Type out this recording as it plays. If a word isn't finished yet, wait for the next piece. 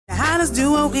Let's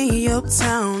do it in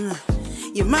uptown.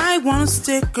 You might wanna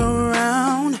stick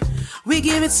around. We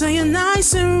give it to you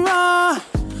nice and raw.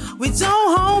 We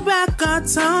don't hold back our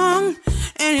tongue.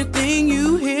 Anything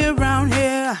you hear around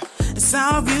here, it's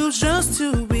our views, just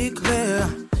to be clear.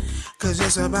 Cause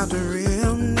it's about the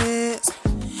realness.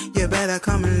 You better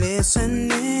come and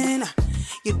listen in.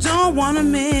 You don't wanna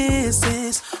miss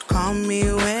this. Call me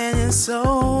when it's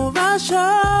over,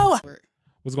 show.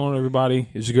 What's going on, everybody?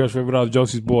 It's your girl's favorite dog,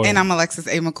 Josie's boy. And I'm Alexis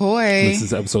A. McCoy. This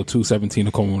is episode 217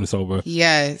 of Call Me When It's Over.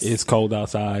 Yes. It's cold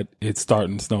outside. It's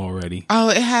starting to snow already. Oh,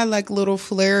 it had like little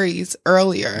flurries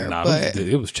earlier. Nah, but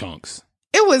it was chunks.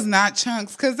 it was not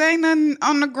chunks because there ain't nothing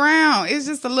on the ground. It's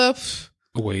just a little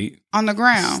Wait. on the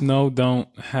ground. Snow don't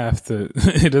have to,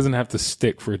 it doesn't have to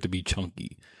stick for it to be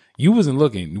chunky. You wasn't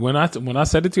looking. When I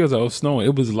said it to you, I was like, oh, snowing.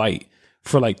 It was light.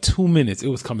 For like 2 minutes, it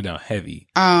was coming down heavy.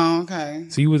 Oh, okay.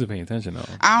 So you wasn't paying attention though.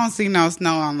 I don't see no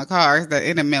snow on the cars that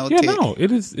it'll melted. Yeah, no,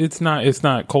 it is. It's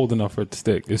not cold enough for it to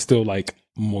stick. It's still like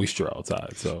moisture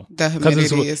outside. So The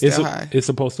humidity is still high. It's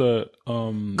supposed to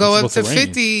Go up to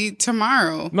 50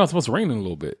 tomorrow. No, it's supposed to rain in a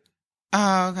little bit.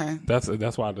 Oh, okay.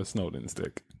 That's why the snow didn't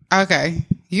stick. Okay.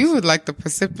 You would like the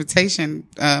precipitation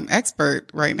expert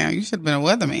right now. You should have been a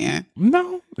weatherman.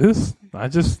 No, I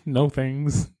just know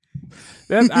things.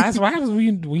 That's what happens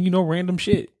when you know random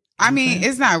shit. I mean,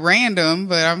 it's not random,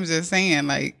 but I'm just saying,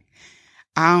 like,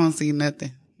 I don't see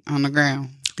nothing on the ground.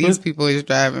 These people is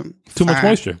driving too fine. much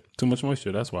moisture. Too much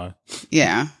moisture. That's why.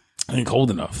 Yeah. It ain't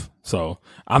cold enough. So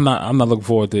I'm not looking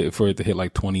forward for it to hit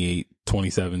like 28,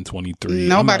 27, 23.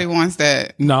 Nobody wants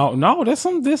that. No. There's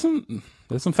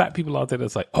some fat people out there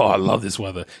that's like, oh, I love this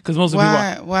weather. Because most of the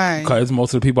people, why? Because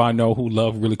most of the people I know who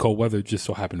love really cold weather just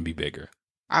so happen to be bigger.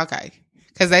 Okay.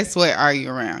 Because they sweat all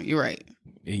year round. You're right.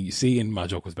 And you see, and my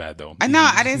joke was bad though. I know.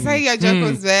 I didn't say your joke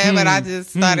was bad, but I just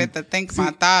started to think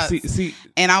my thoughts. See,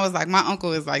 and I was like, my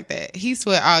uncle is like that. He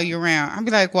sweat all year round. I'd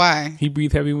be like, why? He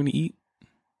breathe heavy when he eat.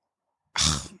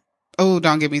 Oh,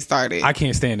 don't get me started. I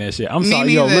can't stand that shit. I'm Me sorry.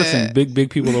 neither. Yo, listen, big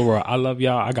people over. I love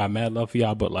y'all. I got mad love for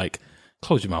y'all, but like,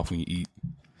 close your mouth when you eat.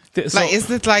 So, like, it's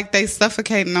just like they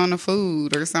suffocating on the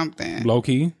food or something. Low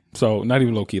key. So not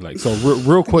even low key. Like, so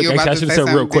real quick. You about Actually, I to should have say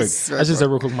said real quick. something I should say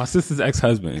real quick. My sister's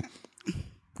ex-husband.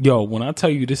 Yo, when I tell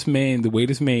you this man, the way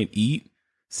this man eat,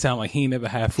 sound like he ain't never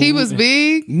had food. He was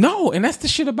big? No, and that's the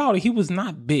shit about it. He was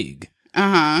not big.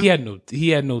 Uh-huh. He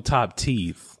had no top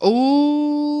teeth.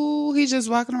 Ooh, he just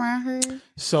walking around here.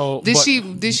 So Did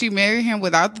she marry him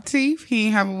without the teeth? He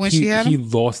didn't have it when she had He him?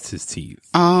 lost his teeth.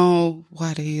 Oh,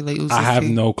 why did he lose his I have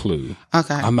teeth? no clue.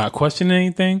 Okay. I'm not questioning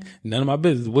anything. None of my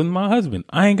business. Wasn't my husband.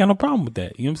 I ain't got no problem with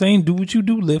that. You know what I'm saying? Do what you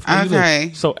do. Live where you Okay.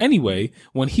 live. So anyway,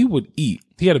 when he would eat,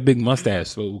 he had a big mustache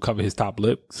so it would cover his top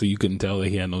lip so you couldn't tell that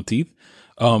he had no teeth.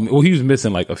 Well, he was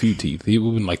missing like a few teeth. He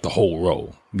wasn't like the whole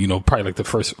row. You know, probably like the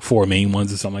first 4 main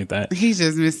ones or something like that. He's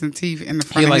just missing teeth in the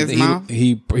front of his mouth.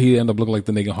 He ended up looking like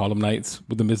the nigga in Harlem Nights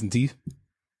with the missing teeth.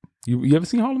 You ever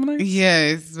seen Harlem Nights?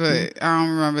 Yes, but I don't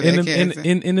remember that character.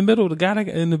 In the middle, the guy that,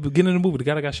 in the beginning of the movie, the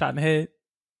guy that got shot in the head.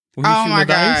 when he was Oh shooting my at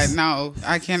the God, ice. no,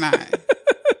 I cannot.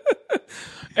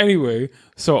 Anyway,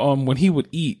 so when he would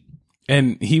eat,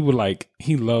 and he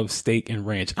loves steak and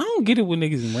ranch. I don't get it with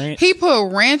niggas and ranch. He put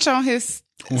ranch on his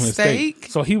steak.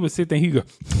 So he would sit there and he'd go,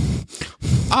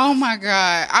 Oh my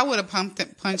God, I would have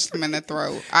punched him in the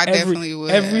throat. I definitely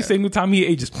would. Every single time he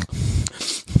ate, just.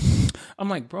 I'm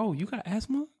like, bro, you got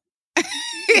asthma?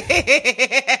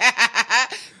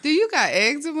 Do you got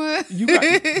eczema? You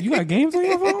got games on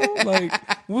your phone?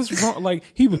 Like, what's wrong? Like,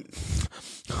 he would.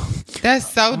 That's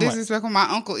so disrespectful. My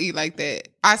uncle eat like that.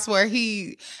 I swear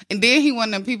and then he one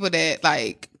of them people that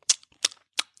like.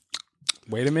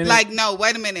 Wait a minute. Like, no,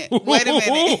 wait a minute. Wait a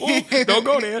minute. Don't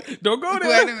go there. Don't go there.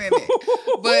 Wait a minute.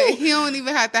 But he don't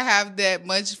even have to have that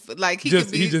much. Like, he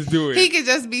he just do it. He could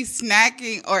just be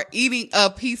snacking or eating a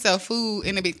piece of food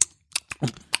and it be.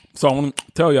 So I want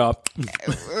to tell y'all.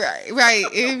 Right.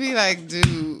 It'd be like,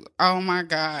 dude, oh my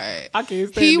God. I can't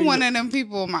stand He niggas. one of them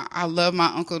people, I love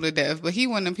my uncle to death, but he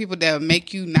one of them people that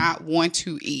make you not want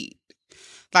to eat.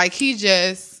 Like, he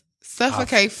just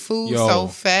suffocate food so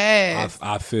fast.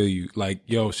 I feel you. Like,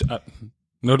 yo,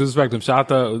 no disrespect him. Shout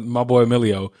out to my boy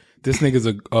Emilio. This nigga's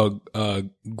a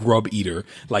grub eater.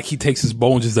 Like, he takes his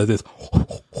bones just like this.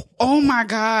 Oh my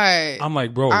God. I'm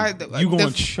like, bro, you going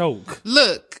to choke.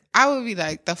 Look, I would be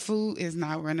like, the food is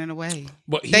not running away.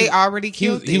 But they already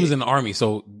killed it. He was in the army,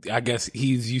 so I guess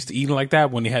he's used to eating like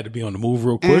that when he had to be on the move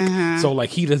real quick. So,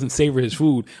 like, he doesn't savor his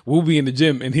food. We'll be in the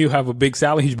gym, and he'll have a big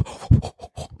salad. He's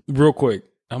real quick.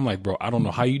 I'm like, bro, I don't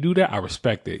know how you do that. I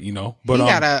respect it, you know. But he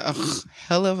got a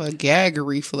hell of a gag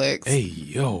reflex. Hey,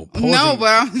 yo. No, but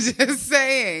I'm just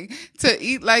saying, to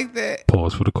eat like that.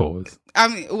 Pause for the cause. I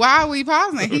mean, why are we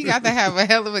pausing? He got to have a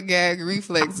hell of a gag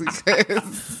reflex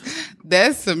because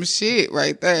that's some shit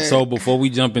right there. So before we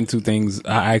jump into things,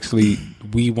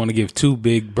 we want to give 2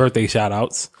 big birthday shout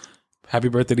outs. Happy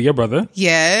birthday to your brother.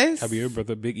 Yes. Happy your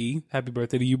brother, Big E. Happy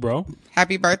birthday to you, bro.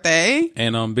 Happy birthday.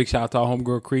 And big shout out to our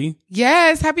homegirl, Cree.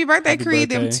 Yes. Happy birthday, Cree.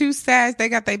 Birthday. Them 2 Sags, they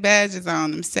got their badges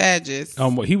on, them Sages.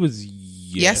 He was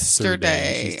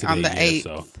yesterday on the 8th.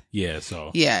 So.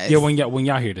 Yes. Yeah, when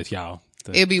y'all hear this, y'all.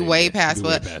 It'll be way past.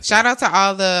 But shout out to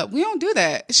all we don't do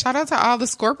that. Shout out to all the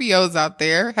Scorpios out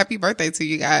there. Happy birthday to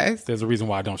you guys. There's a reason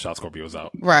why I don't shout Scorpios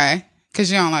out. Right. Because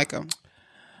you don't like them.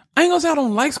 I ain't gonna say I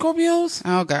don't like Scorpios.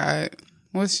 Oh, God.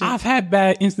 I've had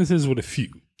bad instances with a few.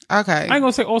 Okay. I ain't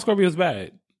gonna say all Scorpios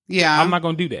bad. Yeah. I'm not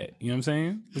gonna do that. You know what I'm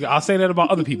saying? I'll say that about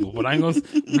other people, but I ain't gonna,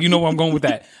 you know where I'm going with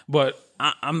that. But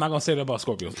I'm not gonna say that about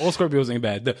Scorpios. All Scorpios ain't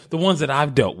bad. The ones that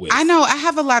I've dealt with. I know. I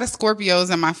have a lot of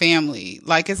Scorpios in my family.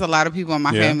 Like, it's a lot of people in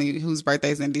my family whose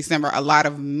birthdays in December. A lot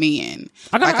of men.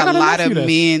 A lot of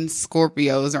men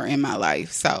Scorpios are in my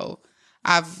life. So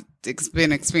I've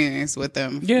been experienced with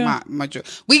them. Yeah.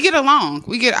 We get along.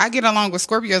 I get along with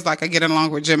Scorpios like I get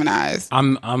along with Geminis.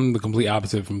 I'm the complete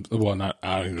opposite I don't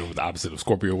know what the opposite of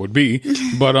Scorpio would be,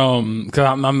 but because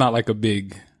I'm not like a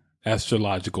big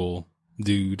astrological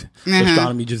dude.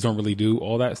 Astronomy just don't really do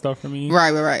all that stuff for me.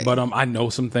 Right. But I know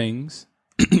some things,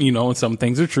 you know, and some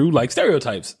things are true, like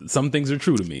stereotypes. Some things are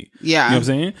true to me. Yeah. You know what I'm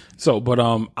saying? So, but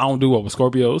I don't do well with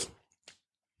Scorpios.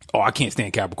 Oh, I can't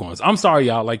stand Capricorns. I'm sorry,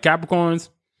 y'all. Like Capricorns,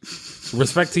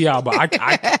 respect to y'all, but I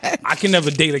can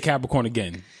never date a Capricorn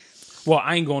again. Well,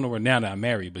 I ain't going nowhere now that I'm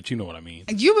married, but you know what I mean.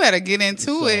 You better get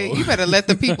into it. You better let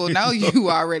the people know you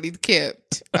already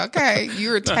kept. Okay,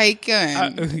 you're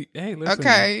taken. Hey, listen.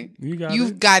 Okay,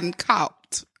 you've gotten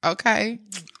caught. Okay,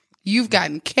 you've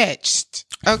gotten catched.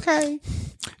 Okay,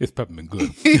 it's peppermint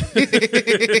good.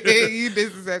 You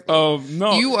disrespectful.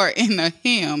 No, you are in a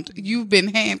hemmed. You've been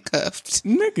handcuffed,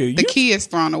 nigga. The key is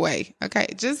thrown away. Okay,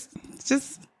 just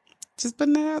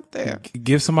putting that out there.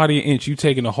 Give somebody an inch, you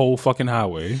taking the whole fucking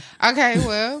highway. Okay,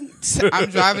 well, I'm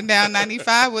driving down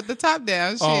 95 with the top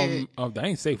down. Shit. That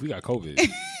ain't safe. We got COVID.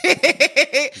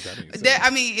 I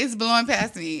mean, it's blowing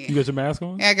past me. You got your mask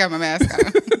on? Yeah, I got my mask on.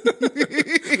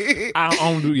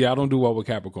 I don't do well with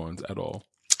Capricorns at all.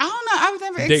 I don't know. I've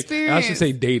never experienced. I should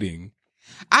say dating.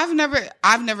 I've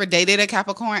never dated a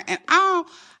Capricorn, and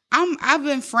I've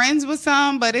been friends with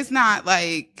some, but it's not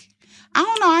like, I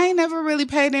don't know. I ain't never really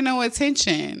paid no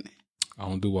attention. I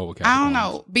don't do well with Capricorns. I don't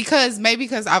know because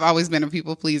I've always been a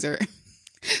people pleaser.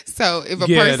 So if a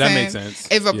person, that makes sense.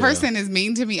 If a person is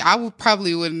mean to me, I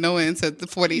wouldn't know it until the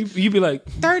 40. You'd be like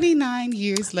 39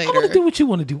 years later. I want to do what you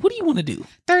want to do. What do you want to do?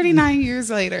 39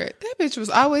 years later, that bitch was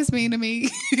always mean to me.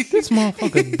 This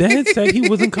motherfucker dad said he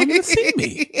wasn't coming to see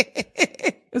me.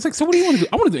 It's like, so what do you want to do?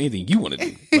 I want to do anything you want to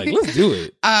do. Like, let's do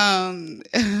it.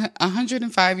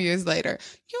 105 years later,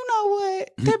 you know what?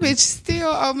 That bitch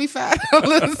still owe me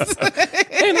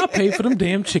 $5. And I paid for them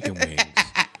damn chicken wings.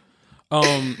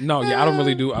 No, yeah, I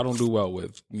don't do well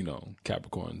with, you know,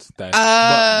 Capricorns.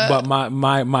 But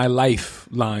my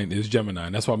lifeline is Gemini.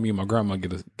 And that's why me and my grandma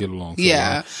get along so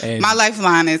well. And my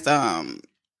lifeline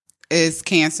is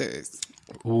Cancers.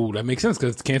 Ooh, that makes sense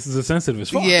because Cancers are sensitive as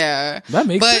fuck. Yeah. That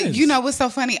makes sense. But you know what's so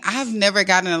funny? I've never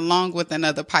gotten along with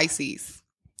another Pisces.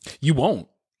 You won't.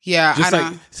 Yeah, just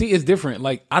see, it's different.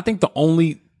 Like, I think the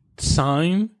only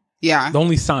signs,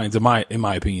 in my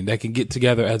opinion, that can get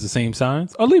together as the same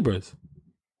signs are Libras.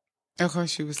 Of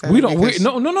course, you would say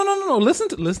no. Listen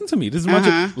to me. This is much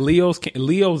of Leos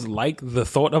like the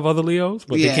thought of other Leos,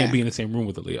 but they can't be in the same room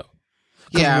with a Leo.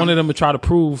 Because one of them would try to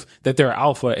prove that they're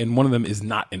alpha, and one of them is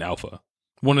not an alpha.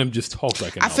 One of them just talks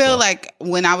like an alpha. I feel like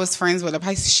when I was friends with a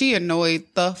Pisces, she annoyed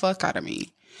the fuck out of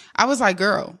me. I was like,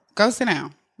 girl, go sit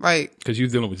down. Like, because you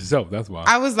was dealing with yourself. That's why.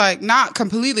 I was like, not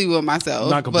completely with myself.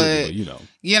 Not completely, but, you know.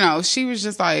 You know, she was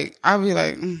just like, I'd be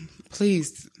like,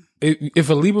 please.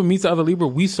 If a Libra meets the other Libra,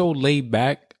 we so laid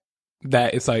back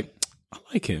that it's like, I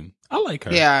like him. I like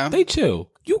her. Yeah. They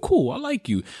chill. You cool. I like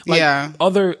you. Like,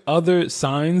 other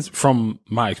signs from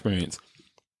my experience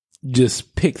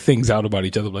just pick things out about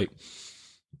each other. Like,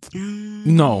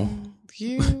 no.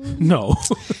 No.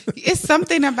 It's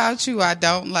something about you I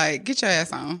don't like. Get your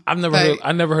ass on. I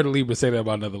never heard a Libra say that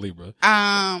about another Libra.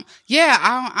 I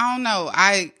don't know.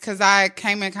 Cause I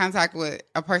came in contact with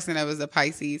a person that was a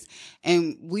Pisces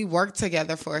and we worked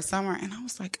together for a summer and I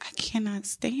was like, I cannot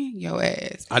stand your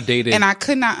ass. I dated. And I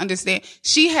could not understand.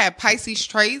 She had Pisces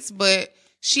traits, but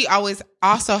she always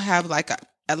also have like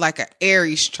like an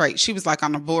Aries trait. She was like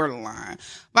on the borderline.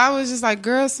 But I was just like,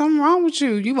 girl, something wrong with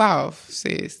you. You off,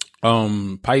 sis.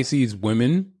 Pisces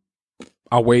women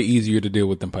are way easier to deal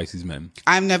with than Pisces men.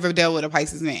 I've never dealt with a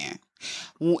Pisces man.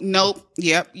 Nope.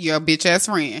 Yep. You're a bitch ass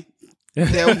friend.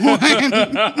 That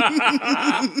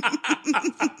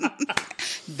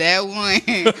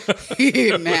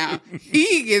one. Now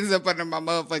he gets up under my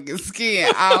motherfucking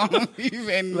skin. I don't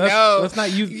even know. Let's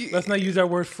not use that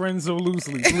word friend so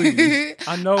loosely, please.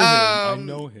 I know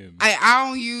him. I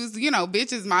don't use,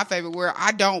 bitch is my favorite word.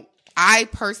 I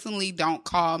personally don't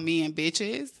call men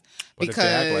bitches because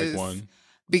they act like one.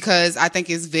 Because I think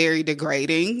it's very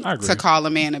degrading to call a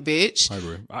man a bitch. I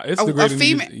agree. It's degrading. A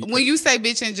female, when you say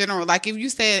bitch in general, like if you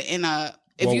say it you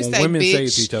say women bitch say it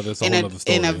to each other, it's a whole other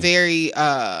story. In a very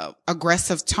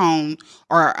aggressive tone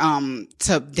or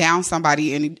to down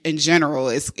somebody in general,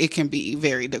 it can be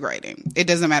very degrading. It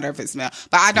doesn't matter if it's male.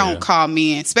 But I don't call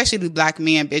men, especially black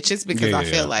men, bitches because I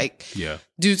feel like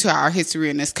due to our history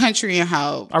in this country and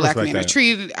how black men are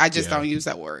treated, I just don't use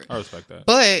that word. I respect that.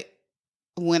 But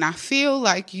when I feel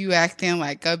like you acting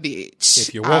like a bitch,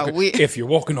 if you're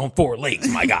walking on four legs,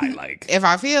 my guy, like if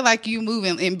I feel like you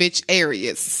moving in bitch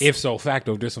areas, if so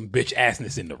facto, there's some bitch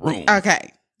assness in the room.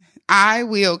 Okay, I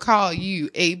will call you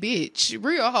a bitch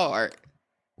real hard,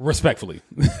 respectfully,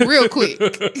 real quick.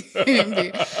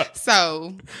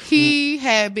 So he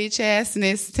had bitch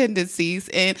assness tendencies,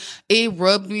 and it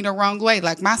rubbed me the wrong way.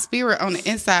 Like my spirit on the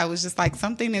inside was just like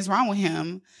something is wrong with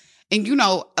him. And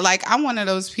like I'm one of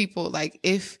those people, like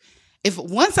if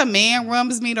once a man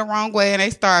rubs me the wrong way and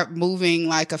they start moving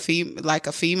like a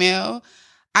female,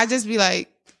 I'd be like,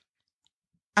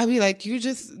 you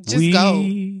just go.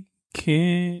 We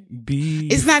can't be.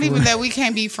 It's not even that we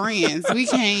can't be friends. We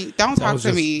can't. Don't talk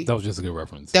to me. That was just a good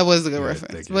reference. That was a good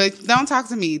reference. But don't talk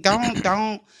to me. Don't,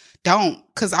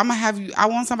 because I'm going to have you, I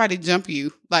want somebody to jump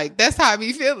you. Like, that's how I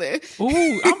be feeling.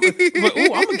 I'm going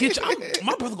to get you,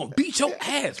 my brother going to beat your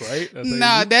ass, right?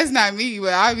 That's not me,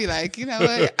 but I'll be like, you know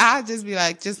what? I'll just be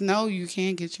like, just know you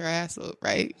can't get your ass up,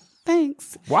 right?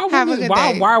 Thanks. Why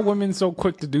are women so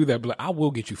quick to do that? But like, I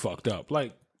will get you fucked up.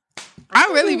 Like,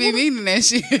 I really be meaning that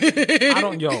shit.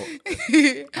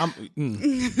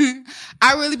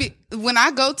 I really be, when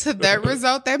I go to that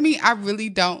result, that means I really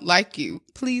don't like you.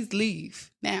 Please leave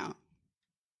now.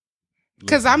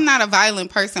 Because I'm not a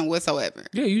violent person whatsoever.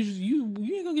 Yeah, you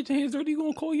ain't gonna get your hands dirty. You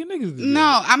gonna call your niggas.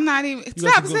 No, I'm not even.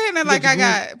 Stop saying that like I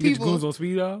got people. You got your goons on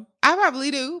speed dial? I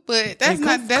probably do, but that's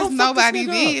nobody's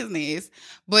business.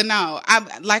 But no,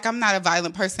 I'm not a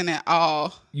violent person at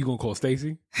all. You gonna call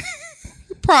Stacy?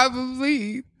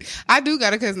 Probably. I do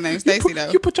got a cousin named Stacy though.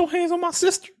 You put your hands on my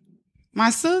sister? My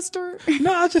sister?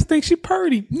 No, I just think she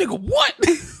purdy. Nigga, what?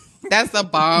 That's a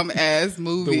bomb ass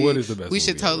movie. The Wood is the best. We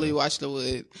should totally watch The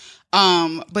Wood.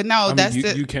 But no,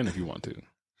 you can if you want to.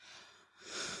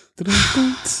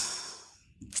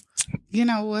 You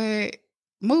know what?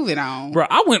 Moving on, bro.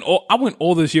 I went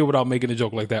all this year without making a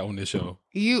joke like that on this show.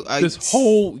 This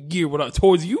whole year without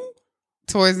towards me.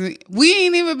 We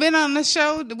ain't even been on the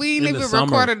show. We ain't even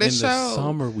recorded the show. In the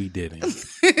summer, we didn't.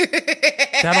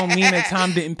 That don't mean that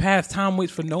time didn't pass. Time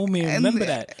waits for no man. Remember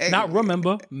that. Not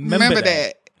remember. Remember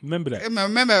that. Remember that.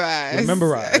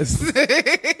 Memorize.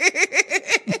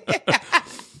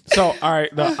 So, all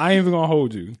right, no, I ain't even gonna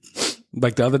hold you.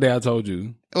 Like the other day, I told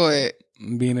you. What?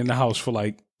 Being in the house for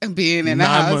like being in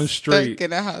 9 months straight. Stuck in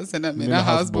the house and I'm in the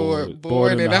house bored.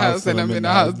 Bored in the house and I'm in the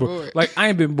house bored. Like I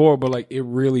ain't been bored, but like it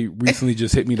really recently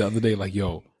just hit me the other day. Like,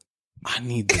 yo, I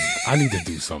need to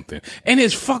do something, and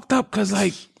it's fucked up because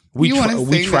like. We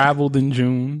traveled in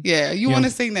June. Yeah, you want to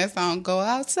sing that song? Go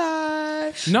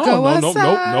outside. No. I want to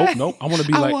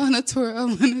be like. I want to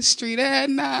twirl in the street at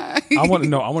night. I want to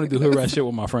do hood rat shit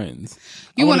with my friends.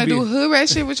 You want to do hood rat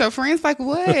shit with your friends? Like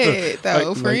what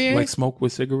though, friends? Like smoke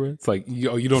with cigarettes? Like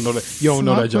you don't know that. You don't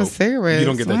know that joke. Cigarettes. You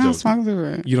don't get that joke.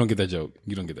 You don't get that joke.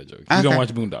 You don't get that joke. You don't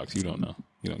watch Boondocks. You don't know.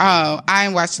 I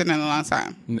ain't watched it in a long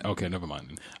time. Okay, never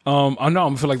mind. I know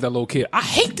I'm feel like that little kid. I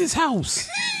hate this house.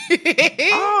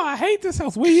 I hate this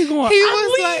house. Where you going? He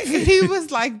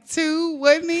was like 2,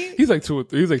 wasn't he? He's like 2 or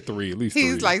 3. He's like 3 at least.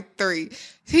 He's like 3.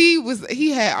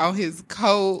 He had on his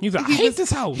coat. He's like, I hate this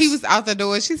house. He was out the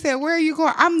door. She said, "Where are you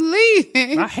going?" I'm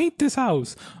leaving. I hate this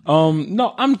house.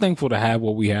 No, I'm thankful to have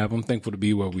what we have. I'm thankful to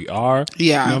be where we are.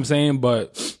 Yeah, you know what I'm saying,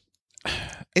 but.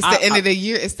 It's the end of the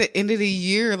year. It's the end of the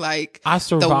year. Like I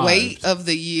survived. The weight of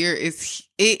the year is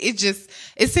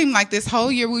it seemed like this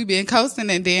whole year we've been coasting,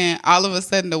 and then all of a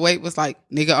sudden the weight was like,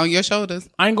 nigga, on your shoulders.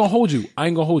 I ain't gonna hold you.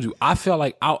 I feel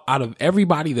like out of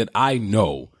everybody that I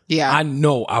know Yeah. I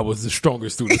know I was the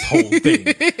strongest through this whole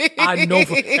thing. I know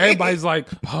everybody's like,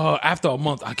 after a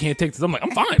month, I can't take this. I'm like,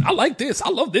 I'm fine. I like this. I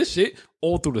love this shit.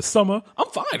 All through the summer, I'm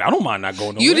fine. I don't mind not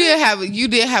going nowhere. You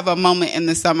did have a moment in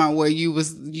the summer where you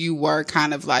were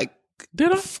kind of like,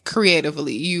 did I?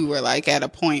 Creatively, you were like at a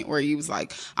point where you was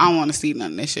like, I don't want to see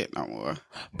none of this shit no more.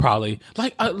 Probably.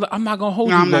 Like, I'm not gonna hold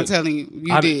you. No, I'm not telling you.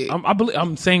 You did.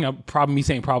 I'm saying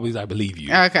probably is I believe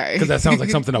you. Okay. Because that sounds like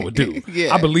something I would do.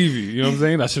 Yeah. I believe you. You know what I'm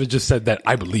saying? I should have just said that.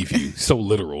 I believe you. So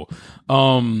literal.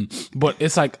 But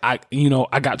it's like I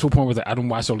got to a point where I don't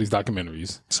watch all these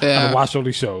documentaries. Yeah. I don't watch all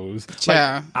these shows.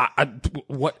 Yeah. Like,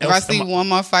 what if else? I see one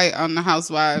more fight on the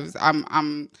Housewives,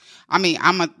 I'm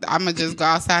just go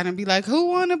outside and be like, who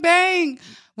wanna bang?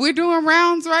 We're doing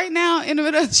rounds right now in the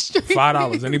middle of the street.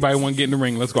 $5. Anybody want to get in the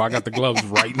ring? Let's go. I got the gloves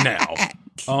right now.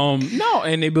 No,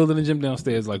 and they building a gym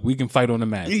downstairs. Like, we can fight on the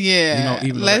mat. Yeah,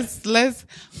 even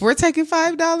we're taking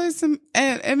 $5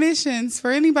 admissions for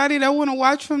anybody that want to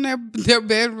watch from their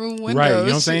bedroom window. Right, you know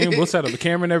what I'm saying? We'll set up the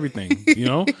camera and everything.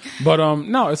 But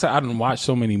no, it's like I don't watch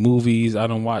so many movies. I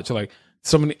don't watch like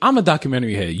so many. I'm a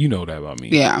documentary head. You know that about me.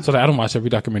 Yeah. So I don't watch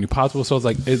every documentary possible. So I was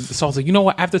like, you know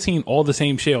what? After seeing all the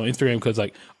same shit on Instagram, because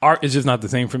like art is just not the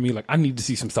same for me. Like, I need to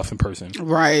see some stuff in person.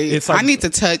 Right. It's like, I need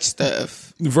to touch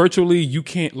stuff. Virtually, you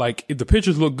can't like the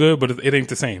pictures look good, but it ain't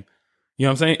the same. You know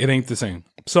what I'm saying? It ain't the same.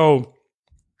 So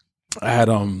I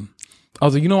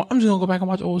was like, you know what? I'm just gonna go back and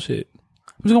watch old shit.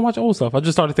 I'm just gonna watch old stuff. I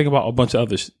just started thinking about a bunch of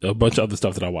other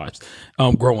stuff that I watched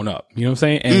growing up. You know what I'm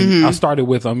saying? And I started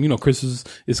with Christmas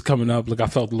is coming up. Like, I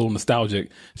felt a little nostalgic,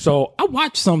 so I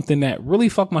watched something that really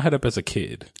fucked my head up as a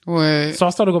kid. What? So I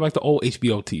started to go back to old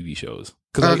HBO TV shows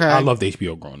because I loved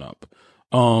HBO growing up.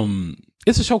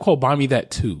 It's a show called Buy Me That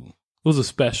Too. It was a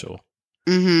special,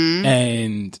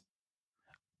 and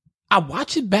I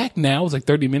watch it back now. It was like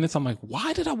 30 minutes. I'm like,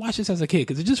 why did I watch this as a kid?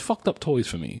 Because it just fucked up toys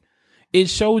for me. It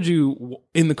showed you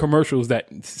in the commercials that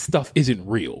stuff isn't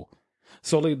real.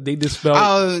 So they dispelled.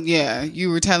 Oh, yeah. You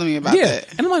were telling me about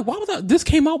that. And I'm like, why was that? This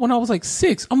came out when I was like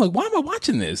 6. I'm like, why am I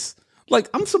watching this? Like,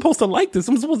 I'm supposed to like this.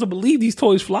 I'm supposed to believe these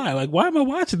toys fly. Like, why am I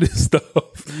watching this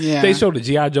stuff? Yeah. They showed the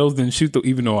G.I. Joes didn't shoot,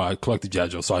 even though I collected G.I.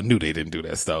 Joe, so I knew they didn't do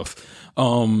that stuff.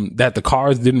 That the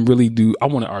cars didn't really do. I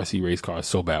wanted RC race cars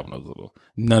so bad when I was little.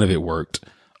 None of it worked.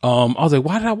 I was like,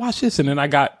 why did I watch this? And then I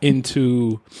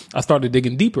started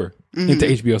digging deeper into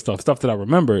HBO stuff that I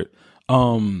remembered.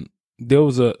 There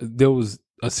was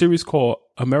a series called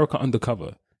America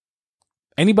Undercover.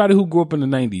 Anybody who grew up in the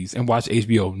 90s and watched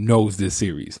HBO knows this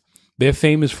series. They're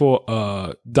famous for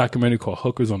a documentary called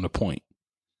Hookers on the Point.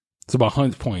 It's about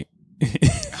Hunts Point.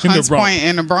 Hunts Point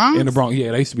in the Bronx? In the Bronx,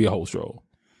 yeah. That used to be a whole show.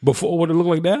 Before what it looked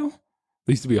like now,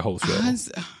 there used to be a whole show.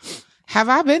 Have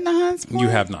I been to Hunts Point? You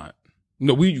have not.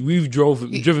 No, we've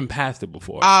driven past it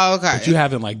before. Oh, okay. But you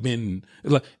haven't like been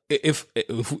like if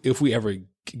we ever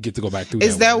get to go back through.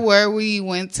 Is that where we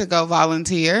went to go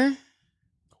volunteer?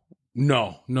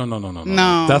 No.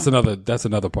 That's another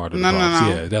part of the Bronx.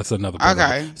 Yeah, that's another part.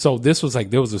 Okay. So this was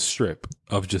like there was a strip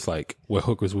of just like where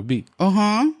hookers would be.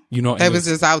 You know, it was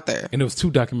just out there. And there was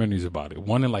 2 documentaries about it.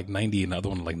 One in like 90 and the other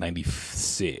one in like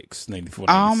 96, 94,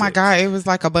 96. Oh my God. It was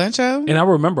like a bunch of them? And I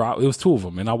remember it was 2 of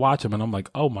them and I watch them and I'm like,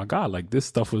 oh my God, like this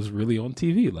stuff was really on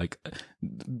TV. Like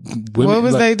women, what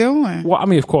was they doing? Well, I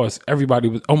mean, of course,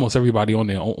 almost everybody on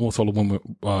there, almost all the women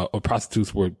or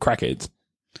prostitutes were crackheads.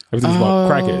 Everything's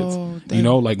about crackheads. You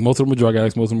know, like most of them were drug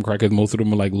addicts, most of them were crackheads, most of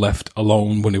them were like left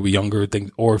alone when they were younger,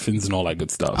 orphans and all that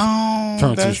good stuff.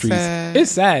 Turned to the streets. Sad.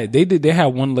 It's sad. They had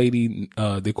one lady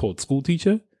they called School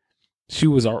Teacher. She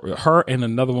was her and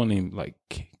another one named like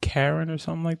Karen or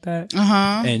something like that.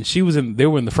 And they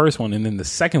were in the first one, and then the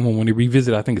second one when they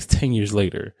revisited, I think it's 10 years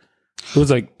later. It was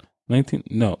like 19.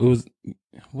 No, it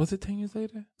was it 10 years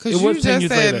later? Because you just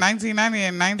said 1990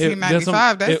 and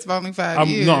 1995. That's only 5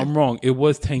 years. No, I'm wrong. It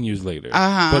was 10 years later.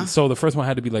 But so the first one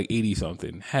had to be like 80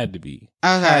 something. Had to be.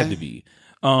 Had to be.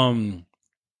 And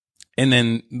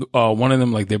then one of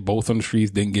them, like they're both on the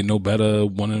streets, didn't get no better.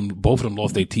 Both of them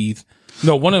lost their teeth.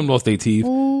 No, one of them lost their teeth.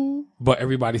 Ooh. But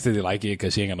everybody said they like it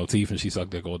because she ain't got no teeth and she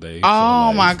sucked dick all day.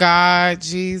 Oh, so, my God,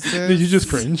 Jesus. Did you just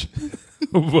cringe?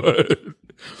 But...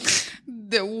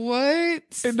 What?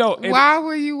 No, why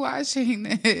were you watching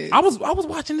this? I was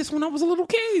watching this when I was a little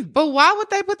kid. But why would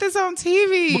they put this on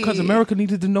TV? Because America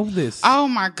needed to know this. Oh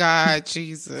my God,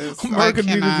 Jesus! America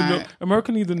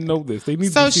needed to know this. They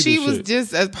needed. So she was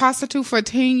just a prostitute for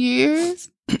 10 years.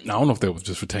 I don't know if that was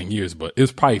just for 10 years, but it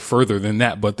was probably further than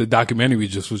that. But the documentary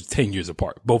just was 10 years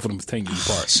apart. Both of them was 10 years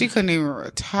apart. She couldn't even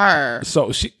retire.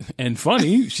 So she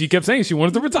kept saying she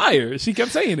wanted to retire. She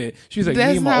kept saying it. She was like, me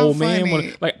and my old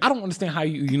man. Like, I don't understand how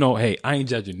hey, I ain't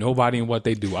judging nobody and what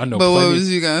they do. I know. But what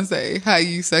was you going to say? How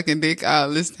you sucking dick all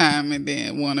this time and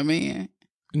then want a man?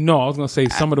 No, I was going to say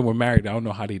some of them were married. I don't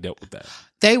know how they dealt with that.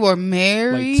 They were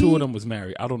married? Like 2 of them was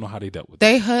married. I don't know how they dealt with that.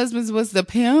 Their husbands was the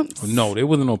pimps? No, they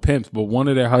wasn't no pimps, but one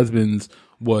of their husbands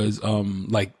was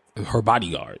like her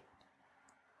bodyguard.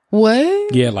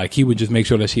 What? Yeah, like he would just make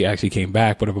sure that she actually came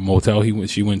back, whatever motel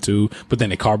she went to, but then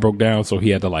the car broke down, so he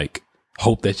had to like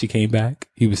hope that she came back.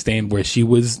 He would stand where she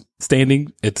was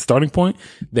standing at the starting point,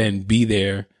 then be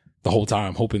there the whole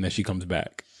time hoping that she comes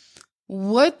back.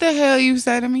 What the hell you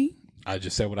say to me? I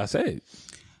just said what I said.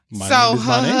 So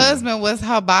her husband was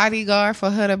her bodyguard for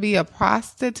her to be a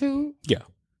prostitute? Yeah.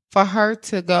 For her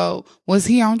to go, was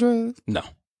he on drugs? No.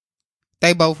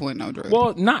 They both went on drugs.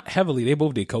 Well, not heavily. They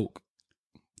both did coke.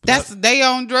 They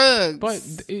on drugs. But,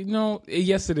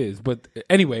 yes it is. But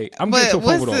anyway, I'm getting to a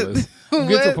point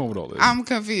with all this. I'm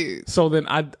confused. So then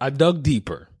I dug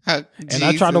deeper. And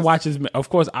I tried to watch of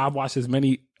course I watched as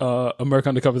many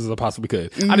American Undercovers as I possibly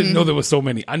could. Mm-hmm. I didn't know there was so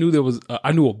many. I knew there was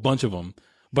I knew a bunch of them,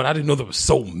 but I didn't know there was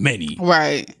so many.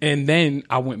 Right. And then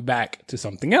I went back to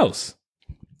something else.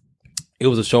 It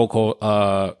was a show called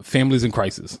Families in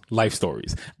Crisis, Life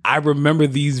Stories. I remember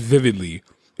these vividly.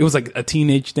 It was like a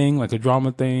teenage thing, like a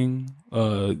drama thing,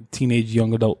 teenage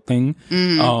young adult thing.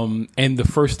 Mm. And the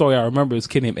first story I remember is a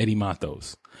kid named Eddie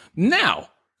Matos. Now,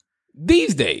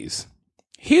 these days,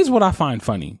 here's what I find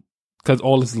funny, because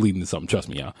all this is leading to something. Trust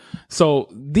me, y'all. So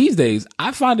these days,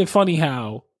 I find it funny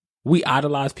how we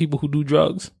idolize people who do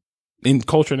drugs in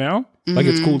culture now. Mm-hmm. Like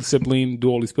it's cool to sibling, do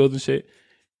all these pills and shit.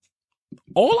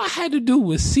 All I had to do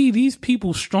was see these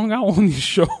people strung out on these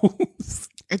shows.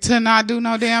 To not do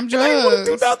no damn drugs. I didn't want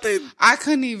to do nothing. I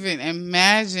couldn't even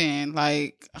imagine,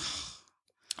 like...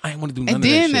 I didn't want to do none of that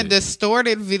shit. And then a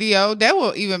distorted video, that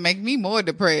will even make me more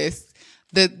depressed.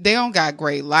 They don't got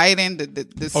great lighting. The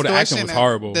distortion, the acting was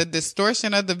horrible. The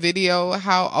distortion of the video,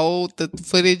 how old the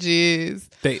footage is.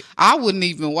 I wouldn't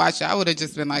even watch it. I would have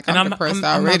just been like, I'm depressed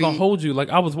already. I'm not gonna hold you. Like,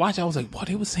 I was watching, I was like, what?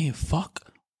 They was saying fuck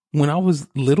when I was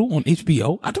little on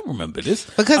HBO? I don't remember this.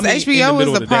 Because HBO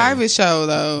was a private show,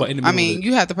 though. But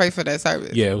you have to pay for that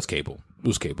service. Yeah, it was cable.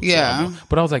 Yeah. So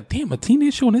but I was like, damn, a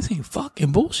teenage show and this ain't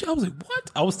fucking bullshit. I was like,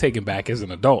 what? I was taken back as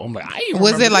an adult. I'm like, I ain't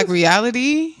Was it this. Like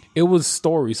reality? It was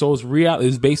story. So it was real. It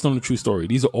was based on a true story.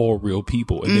 These are all real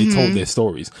people and they told their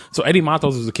stories. So Eddie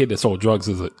Matos was a kid that sold drugs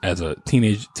as a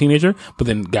teenager, but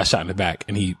then got shot in the back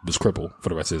and he was crippled for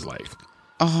the rest of his life.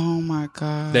 Oh my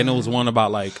God. Then there was one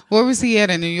about like, where was he at,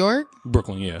 in New York?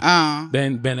 Brooklyn, yeah.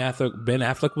 Then Ben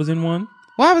Affleck was in one.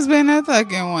 Why was Ben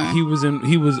Affleck in one?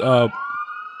 He was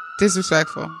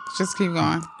disrespectful. Just keep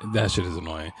going. That shit is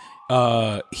annoying.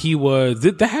 He was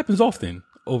that happens often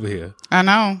over here. I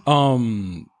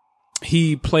know.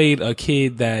 He played a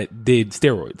kid that did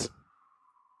steroids.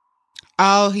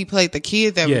 Oh, he played the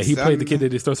kid that he played the kid that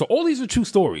did steroids. So all these are true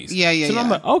stories. Yeah. So I'm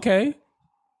like, okay.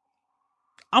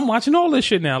 I'm watching all this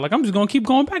shit now. Like, I'm just going to keep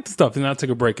going back to stuff. And I took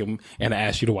a break and I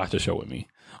asked you to watch a show with me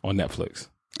on Netflix.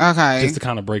 Okay. Just to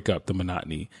kind of break up the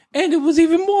monotony. And it was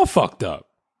even more fucked up.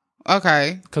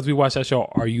 Okay. Because we watched that show,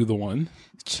 Are You the One?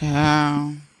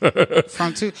 Ciao.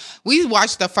 We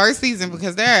watched the first season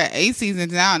because there are 8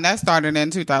 seasons now, and that started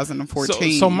in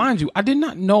 2014. So mind you, I did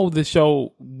not know the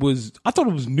show I thought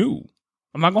it was new.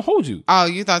 I'm not going to hold you. Oh,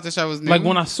 you thought the show was new? Like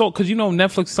when I saw, because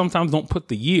Netflix sometimes don't put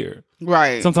the year.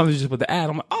 Right. Sometimes they just put the ad.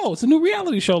 I'm like, oh, it's a new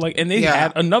reality show. Like, and they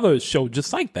had another show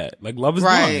just like that. Like Love is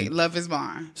Blind. Right, Love is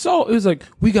Blind. So it was like,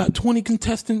 we got 20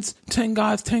 contestants, 10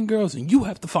 guys, 10 girls, and you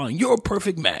have to find your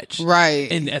perfect match.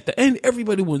 Right. And at the end,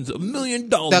 everybody wins $1 million.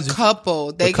 The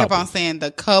couple. They kept on saying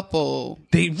the couple.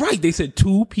 They said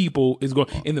 2 people is going,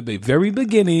 in the very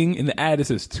beginning, in the ad, it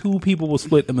says 2 people will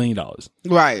split $1 million.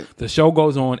 Right. The show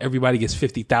goes on, everybody gets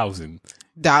 $50,000.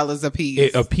 Dollars a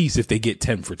piece. A piece if they get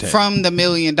 10 for 10. From the $1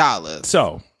 million.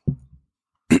 So,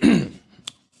 I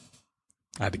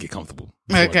had to get comfortable.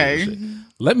 Okay.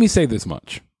 Let me say this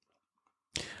much.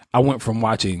 I went from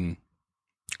watching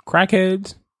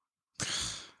crackheads,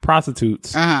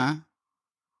 prostitutes,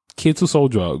 kids who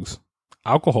sold drugs,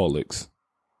 alcoholics,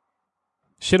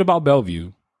 shit about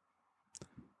Bellevue,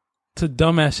 to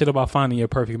dumbass shit about finding your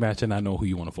perfect match and not know who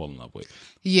you want to fall in love with.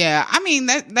 Yeah. I mean,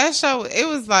 that show, it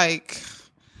was like,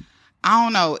 I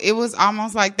don't know. It was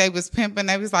almost like they was pimping.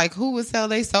 They was like, who would sell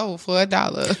their soul for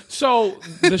 $1? So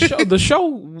the show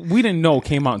we didn't know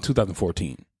came out in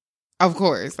 2014. Of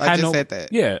course. I just said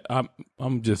that. Yeah.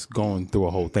 I'm just going through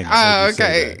a whole thing. Oh,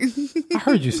 okay. I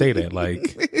heard you say that.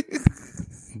 Like,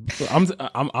 I'm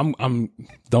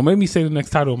don't make me say the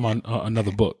next title of my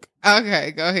another book.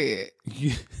 Okay, go ahead.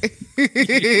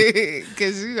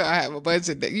 Because you're gonna have a bunch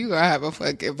of you gonna have a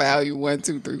fucking value 1,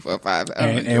 2, 3, 4, 5.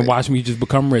 And watch me just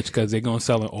become rich because they're gonna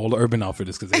sell all the Urban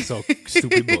Outfitters because they sell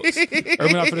stupid books.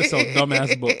 Urban Outfitters sell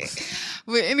dumbass books.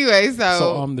 But anyway,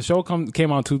 so the show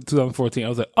came out in 2014. I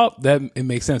was like, that it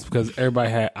makes sense because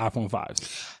everybody had iPhone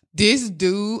 5s. This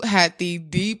dude had the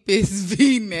deepest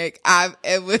V-neck I've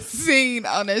ever seen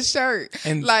on a shirt.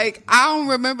 And like, I don't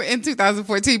remember in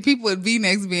 2014 people with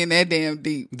V-necks being that damn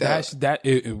deep. Though.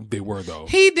 They were though.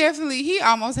 He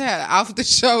almost had an off the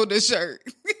shoulder shirt.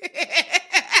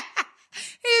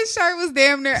 His shirt was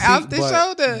damn near off the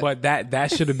shoulder. But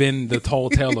that should have been the tall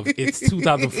tale of it's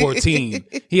 2014.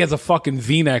 He has a fucking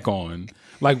V-neck on.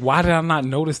 Like, why did I not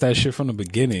notice that shit from the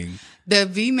beginning? The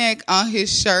V-neck on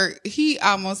his shirt, he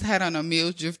almost had on a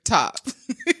Mildred top.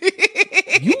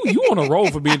 You on a roll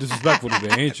for being disrespectful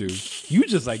today, ain't you? You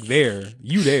just like there.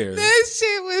 You there. This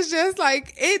shit was just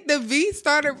like it. The V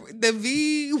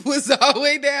was all the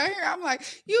way down here. I'm like,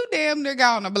 you damn near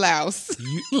got on a blouse.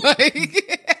 You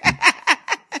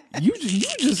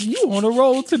on a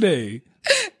roll today.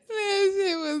 That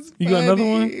shit was funny. You got another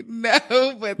one?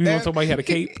 No, but you want to talk about he had a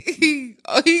cape? He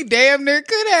damn near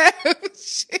could have.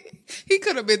 Shit. He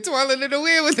could have been twirling in the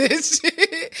wind with this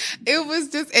shit. It was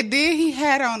just, and then he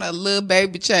had on a little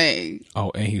baby chain.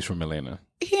 Oh, and he's from Atlanta.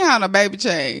 He had on a baby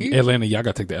chain. Atlanta, y'all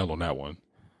got to take the L on that one.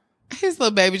 His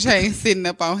little baby chain sitting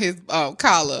up on his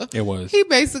collar. It was. He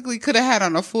basically could have had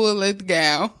on a full length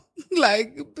gown.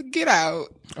 Like, get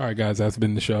out. All right, guys, that's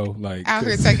been the show. Like, out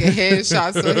here taking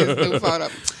headshots with his new photo.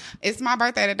 It's my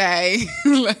birthday today.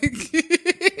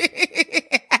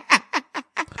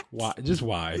 Why? Just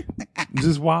why?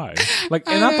 Like,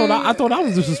 and I thought I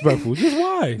was disrespectful. Just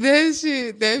why?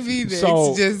 That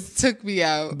V-neck just took me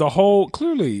out. The whole,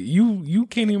 clearly, you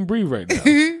can't even breathe right now.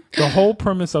 The whole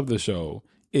premise of the show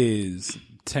is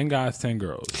 10 guys, 10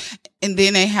 girls. And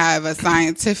then they have a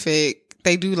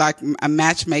they do like a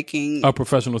matchmaking. A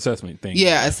professional assessment thing.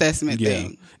 Yeah, assessment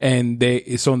thing. And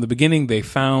so in the beginning, they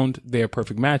found their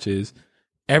perfect matches.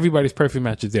 Everybody's perfect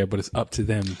match is there, but it's up to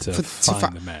them to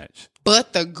find the match.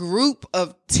 But the group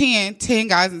of 10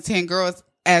 guys and 10 girls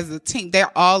as a team,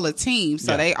 they're all a team.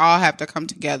 So they all have to come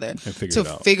together to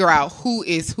figure out who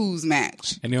is whose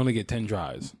match. And they only get 10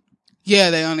 tries.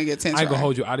 Yeah, they only get 10 tries. I ain't gonna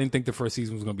hold you. I didn't think the first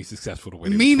season was gonna be successful the way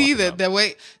they Me neither. The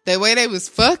way they was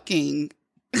fucking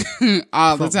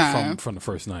all the time. From the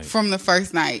first night. From the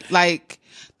first night. Like,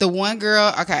 the one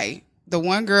girl,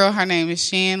 her name is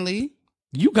Shanley.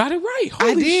 You got it right.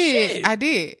 Holy shit. I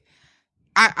did.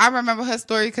 I remember her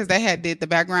story because they had did the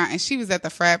background and she was at the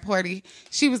frat party.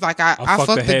 She was like, I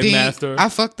fucked the dean. I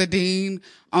fucked the dean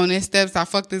on his steps. I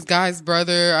fucked this guy's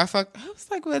brother. I was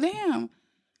like, well, damn.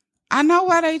 I know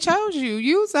why they chose you.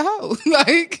 You's a hoe.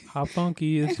 Like, how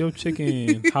funky is your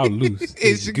chicken? How loose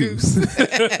is your goose?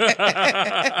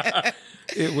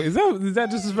 Is that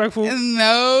disrespectful?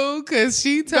 No, because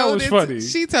she told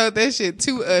that shit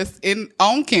to us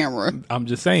on camera. I'm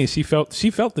just saying she felt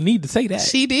the need to say that.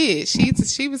 She did.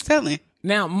 She was telling.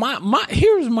 Now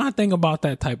here's my thing about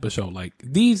that type of show. Like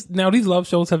these love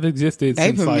shows have existed. They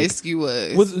since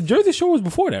promiscuous. Was Jersey Shore was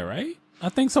before that, right? I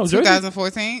think so.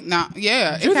 2014? No,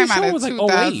 yeah. It came out in 2000.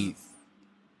 Like 08.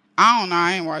 I don't know.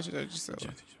 I ain't watching Jersey Shore.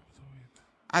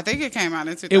 I think it came out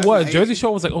in 2008. It was. Jersey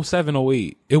Shore was like 07,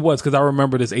 08. It was because I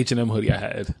remember this H&M hoodie I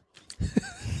had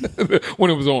when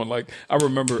it was on. Like I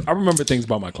remember things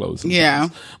about my clothes. Sometimes. Yeah.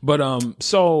 But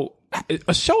so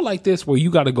a show like this where you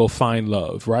got to go find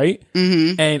love, right?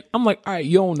 Mm-hmm. And I'm like, all right,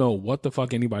 you don't know what the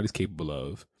fuck anybody's capable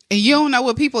of. And you don't know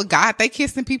what people got. They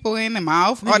kissing people in the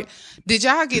mouth. Or did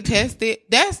y'all get tested?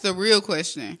 That's the real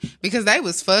question. Because they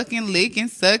was fucking, licking,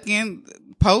 sucking,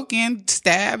 poking,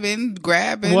 stabbing,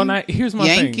 grabbing, well, here's my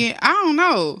yanking. Thing. I don't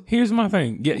know. Here's my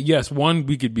thing. Yes,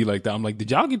 we could be like that. I'm like,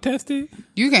 did y'all get tested?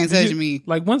 You can't touch me.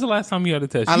 Like, when's the last time you had a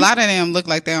test? A lot of them look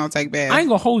like they don't take baths. I ain't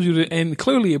gonna hold you to, and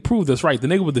clearly it proved us right. The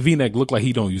nigga with the V-neck looked like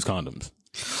he don't use condoms.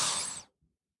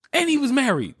 And he was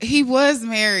married. He was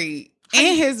married.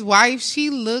 And his wife, she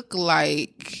looked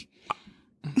like...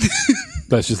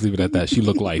 Let's just leave it at that. She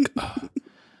looked like...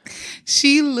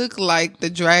 She looked like the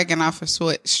dragon off of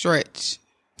Stretch.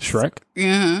 Shrek?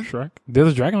 Yeah. Shrek?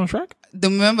 There's a dragon on Shrek?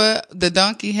 Remember the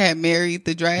donkey had married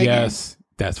the dragon? Yes.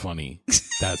 That's funny.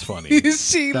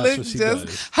 She looked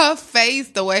just... Her face,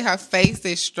 the way her face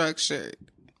is structured.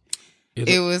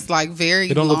 It was like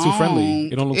very It don't long. look too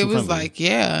friendly. It was like,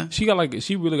 yeah. She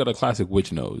really got a classic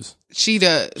witch nose. She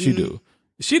does. She do.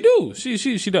 She do. She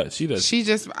does. She does. She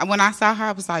just, when I saw her,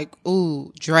 I was like,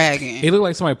 ooh, dragon. It looked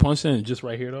like somebody punched in just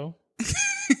right here, though.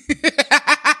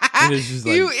 And it's just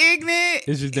like, you ignorant.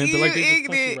 It's just dental, like they just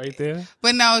punched it right there.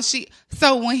 But no,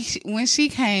 so when she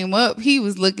came up, he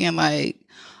was looking like,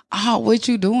 oh, what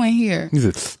you doing here? He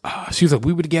said, she was like,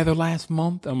 we were together last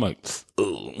month. I'm like,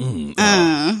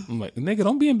 I'm like, nigga,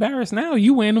 don't be embarrassed now.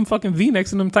 You wearing them fucking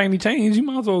V-necks and them tiny chains. You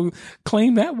might as well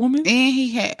claim that woman. And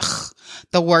he had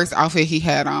the worst outfit he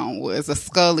had on was a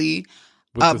Scully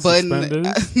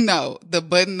the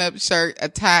button-up shirt, a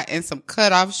tie, and some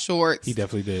cut-off shorts. He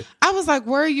definitely did. I was like,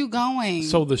 "Where are you going?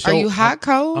 So the show, are you hot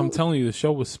cold?" I'm telling you, the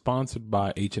show was sponsored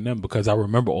by H&M because I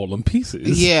remember all them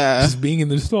pieces. Yeah, just being in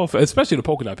the store, especially the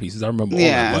polka dot pieces. I remember all of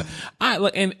them.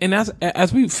 But and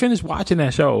as we finished watching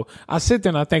that show, I sit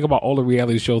there and I think about all the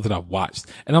reality shows that I've watched,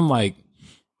 and I'm like,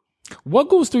 what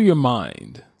goes through your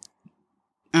mind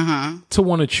to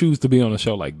want to choose to be on a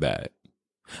show like that?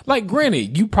 Like,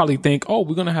 granted, you probably think, oh,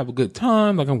 we're going to have a good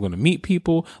time. Like, I'm going to meet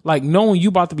people. Like, knowing you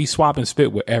about to be swapping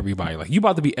spit with everybody. Like, you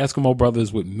about to be Eskimo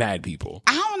brothers with mad people.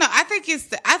 I don't know. I think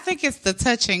it's the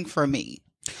touching for me.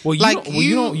 Well, you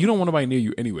don't want nobody near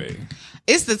you anyway.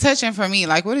 It's the touching for me.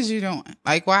 Like, what is you doing?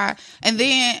 Like, why? And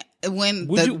then when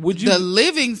the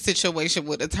living situation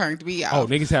would have turned me out. Oh,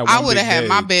 niggas had. I would have had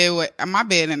my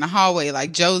bed in the hallway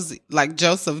like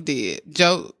Joseph did.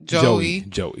 Joey.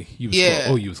 You was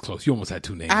close. You was close. You almost had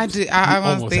two names. I did. I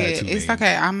almost did. It's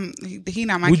okay. He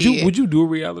not my kid. Would you do a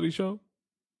reality show?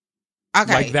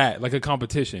 Okay. Like that, like a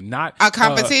competition, not a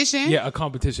competition. A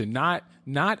competition, not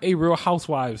a Real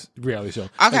Housewives reality show.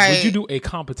 Okay, like, would you do a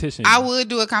competition? I would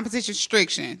do a competition.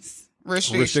 Restrictions.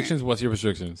 What's your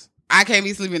restrictions? I can't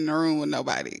be sleeping in a room with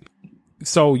nobody.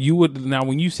 So you would now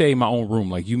when you say my own room,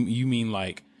 like you mean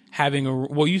like having a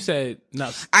well, you said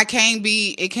not. I can't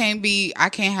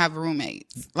have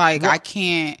roommates. Like I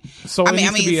can't. So I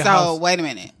mean. So wait a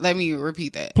minute. Let me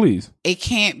repeat that, please. It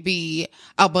can't be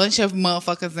a bunch of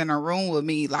motherfuckers in a room with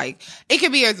me. Like it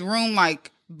could be a room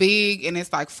like big and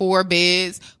it's like 4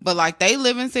 beds, but like they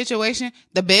living situation,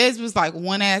 the beds was like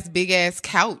one big ass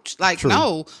couch. Like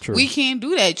true. We can't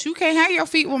do that. You can't have your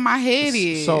feet where my head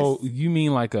is. So you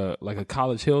mean like a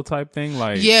College Hill type thing?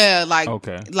 Like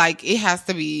okay. Like it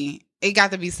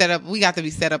got to be set up. We got to be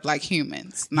set up like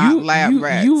humans, not lab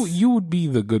rats. You would be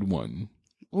the good one.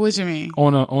 What you mean?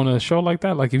 On a show like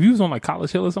that? Like if you was on like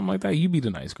College Hill or something like that, you'd be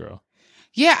the nice girl.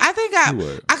 Yeah, I think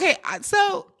okay.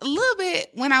 So a little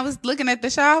bit when I was looking at the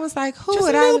show, I was like, who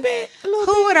would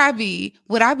I be?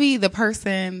 Would I be the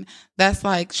person that's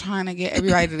like trying to get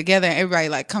everybody together and everybody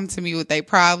like come to me with their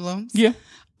problems? Yeah.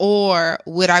 Or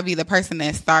would I be the person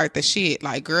that start the shit?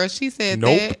 Like, girl, she said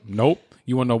that. Nope.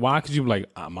 You want to know why? Because you be like,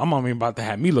 my mom ain't about to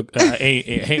have me look. They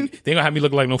ain't gonna have me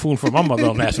look like no fool from my mother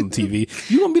on national TV.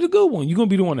 You gonna be the good one. You gonna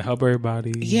be the one to help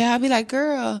everybody. Yeah, I'll be like,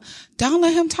 girl, don't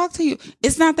let him talk to you.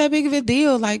 It's not that big of a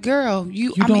deal. Like, girl,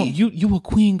 you a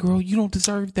queen, girl. You don't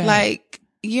deserve that. Like,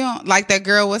 you don't like that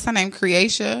girl. What's her name?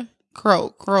 Creatia.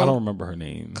 Crow. I don't remember her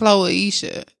name. Chloe.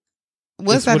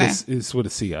 What's her name? It's with a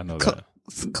C. I know that.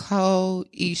 Chloe.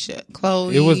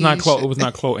 It was not Chloe. It was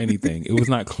not Chloe anything. It was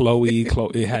not Chloe.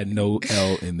 It had no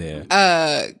L in there.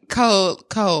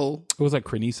 Cole. It was like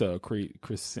Crenisa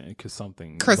or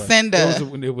something.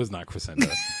 Crescenda. It was not Crescenda.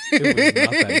 It was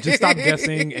not that. Just stop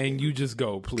guessing and you just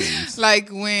go, please. Like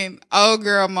when old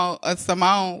girl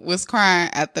Simone was crying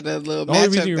after the little matchup. The only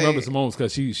reason you remember Simone is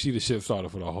because she the shit starter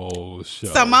for the whole show.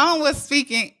 Simone was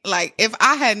speaking like if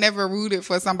I had never rooted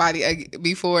for somebody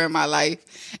before in my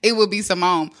life, it would be Simone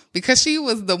because she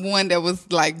was the one that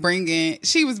was like bringing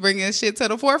shit to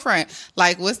the forefront.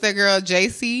 Like what's that girl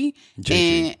JC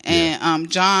and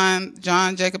John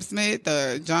Jacob Smith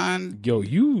or John.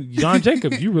 John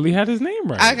Jacob, you really had his name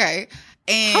right. Okay.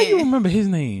 And how you remember his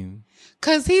name?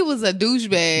 Cause he was a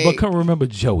douchebag. But can't remember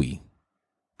Joey.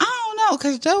 I don't know,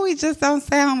 cause Joey just don't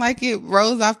sound like it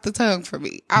rolls off the tongue for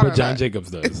me. But John Jacobs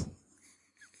does.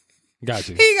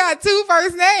 Gotcha. He got 2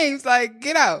 first names. Like,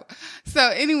 get out. So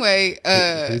anyway,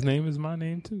 his name is my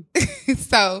name too.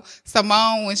 So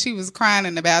Simone, when she was crying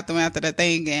in the bathroom after the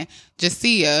thing, and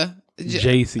Jacia.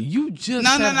 JC, you just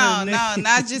no,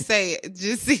 not just say it.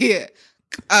 Just see it.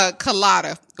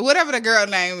 Colada, whatever the girl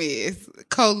name is,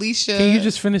 Colisha.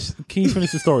 Can you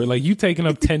finish the story? Like you taking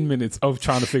up 10 minutes of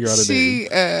trying to figure out a name.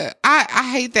 I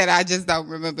hate that I just don't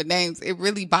remember names. It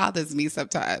really bothers me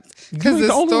sometimes because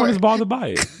the only one is bothered by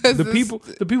it. The people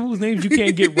whose names you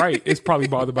can't get right is probably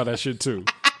bothered by that shit too.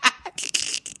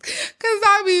 Cause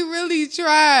I be really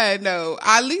trying though.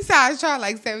 At least I try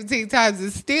like 17 times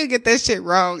and still get that shit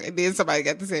wrong. And then somebody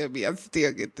got to say to me, I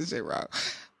still get the shit wrong.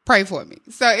 Pray for me.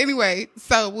 So anyway,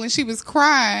 when she was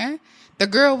crying, the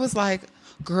girl was like,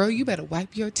 girl, you better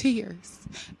wipe your tears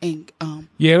and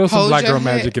there was some black girl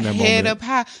magic in that head moment. Up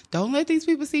high. Don't let these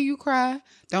people see you cry.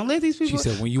 Don't let these people. She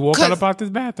said, when you walk out about this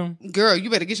bathroom, girl, you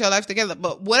better get your life together.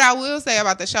 But what I will say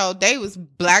about the show, they was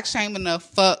black shaming the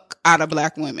fuck out of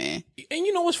black women. And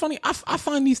you know what's funny? I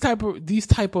find these type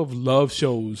of love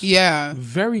shows,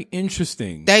 very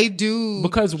interesting. They do,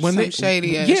 because when they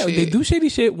shady ass shit. They do shady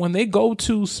shit when they go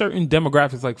to certain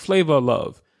demographics like Flavor of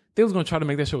Love. They was gonna try to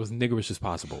make that show as niggerish as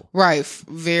possible, right?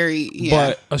 Very,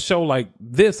 But a show like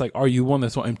this, like Are You One,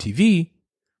 that's on MTV.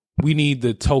 We need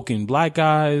the token black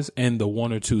guys and the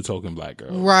one or two token black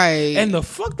girls. Right. And the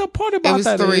fucked up part about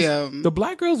that three is of them. The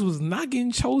black girls was not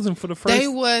getting chosen for the first. They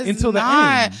was until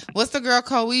not. The end. What's the girl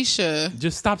Koisha?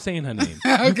 Just stop saying her name.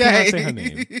 Okay. You cannot say her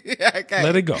name. Okay.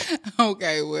 Let it go.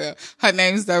 Okay, well, her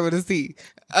name starts with a C.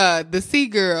 The C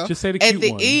girl. Just say the cute one.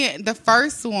 At the end, the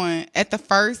first one, at the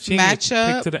first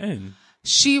matchup. Picked to the end.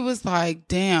 She was like,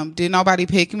 damn, did nobody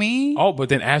pick me? Oh, but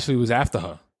then Ashley was after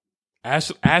her.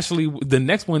 Ashley, the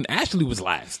next one, Ashley was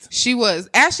last. She was.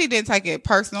 Ashley didn't take it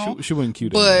personal. She wasn't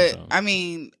cute. But, I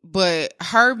mean, but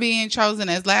her being chosen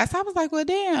as last, I was like, well,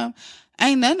 damn,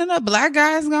 ain't none of the black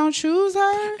guys gonna choose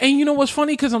her. And you know what's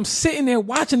funny? Because I'm sitting there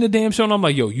watching the damn show and I'm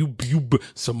like, yo,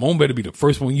 Simone better be the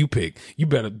first one you pick. You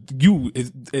better, Joey,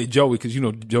 because you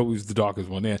know Joey's the darkest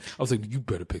one there. I was like, you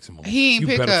better pick Simone. He ain't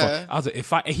pick her. I was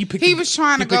like, he was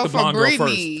trying to go for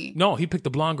Brittany. No, he picked the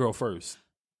blonde girl first.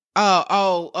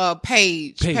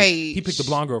 Paige. He picked the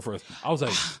blonde girl first. I was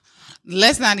like,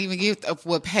 let's not even get up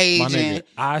with Paige. My nigga,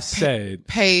 I said,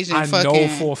 Paige and I fucking. know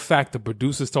for a fact the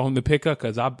producers told him to pick her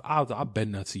because I bet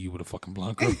not see you with a fucking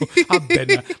blonde girl. I bet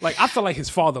not. Like, I felt like his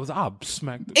father was, I'll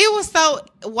smack the. It was so,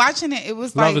 watching it, it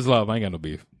was love like. Love is love. I ain't got no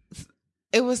beef.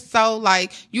 It was so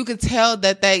like, you could tell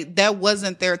that that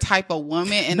wasn't their type of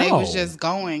woman and they was just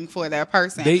going for that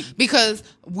person. Because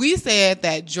we said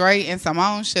that Dre and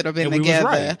Simone should have been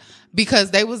together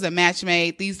because they was a match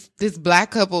made. This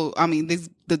black couple, I mean,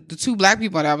 the two black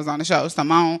people that was on the show,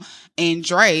 Simone and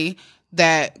Dre,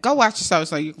 that go watch the show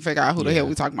so you can figure out who the hell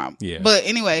we talking about. Yeah. But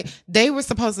anyway, they were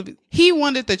supposed to be, he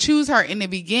wanted to choose her in the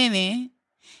beginning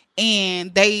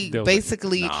and they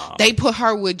basically, they put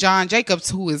her with John Jacobs,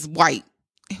 who is white.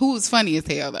 Who was funny as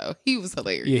hell though. He was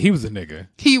hilarious. Yeah, he was a nigga.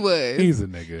 He was. He's a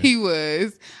nigga. He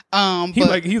was.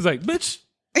 He's like, bitch.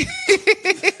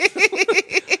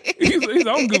 he's like, I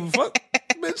don't give a fuck,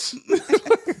 bitch.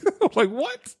 I'm like,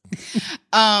 what?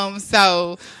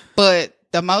 So, but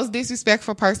the most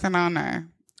disrespectful person on there,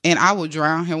 and I will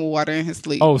drown him with water in his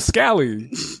sleep. Oh,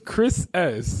 Scally. Chris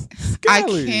S.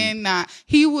 Scally. I cannot.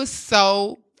 He was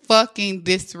so fucking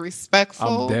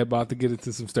disrespectful. I'm dead about to get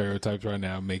into some stereotypes right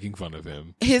now, making fun of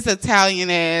him. His Italian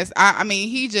ass. I mean,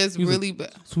 he just really.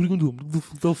 Like, so what are you gonna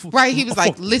do? Right? He was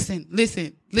like, listen.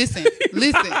 Like,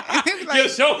 your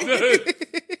shoulder.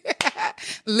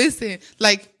 Listen,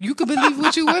 like, you can believe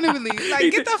what you want to believe.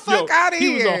 Like, get the fuck out of here.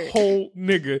 He was a whole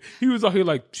nigga. He was out here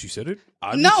like, she said it.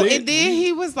 And then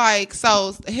he was like,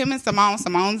 so him and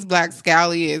Simone's black,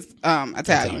 Scally is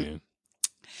Italian.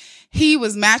 He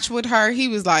was matched with her. He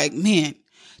was like, man,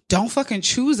 don't fucking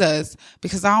choose us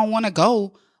because I don't want to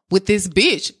go with this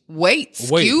bitch. Wait,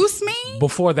 excuse me?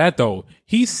 Before that though,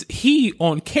 he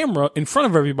on camera in front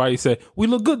of everybody said, we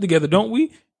look good together, don't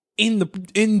we? In the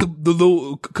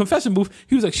little confession booth,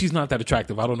 he was like, she's not that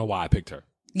attractive. I don't know why I picked her.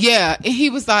 Yeah, and he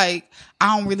was like,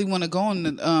 I don't really want to go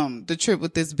on the trip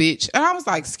with this bitch. And I was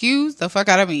like, excuse the fuck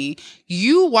out of me.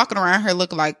 You walking around here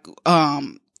looking like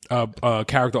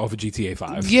character off of GTA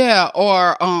 5. Yeah,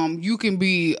 or you can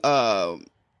be Mr.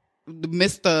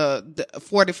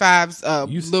 45's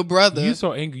little brother. You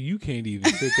so angry you can't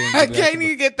even sit there. I can't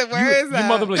even get the words out. Your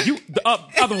mother like, the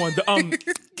other one,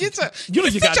 get your ass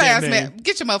name.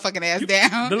 Get your motherfucking ass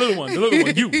down. The little one,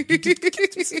 you.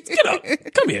 Get up.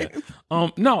 Come here.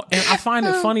 No, and I find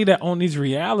it funny that on these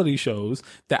reality shows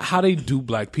that how they do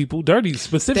black people dirty,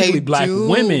 specifically black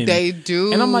women. They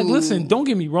do. And I'm like, listen, don't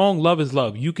get me wrong, love is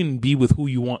love. You can be with who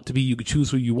you want to be, you can choose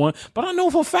who you want. But I know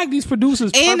for a fact these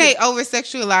producers they over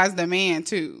sexualize the man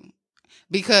too.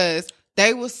 Because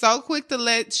they were so quick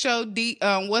to show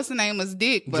what's the name was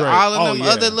Dick, but Drake. All of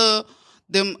them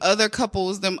them other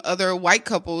couples, them other white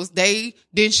couples, they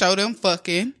didn't show them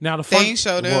fucking. Now they didn't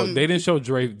show them. Well, they didn't show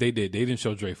Dre. They did. They didn't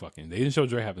show Dre fucking. They didn't show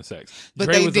Dre having sex. But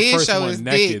Dre they was did the first show one his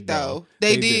naked, dick though.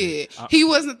 They did. He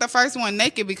wasn't the first one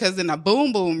naked because in a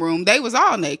boom boom room they was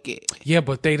all naked. Yeah,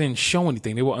 but they didn't show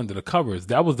anything. They were under the covers.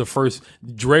 That was the first.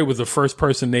 Dre was the first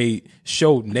person they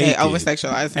showed naked. They over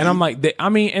sexualized him. And I'm like,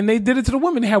 and they did it to the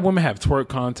women. They had women have twerk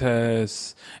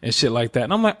contests and shit like that.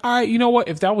 And I'm like, all right, you know what?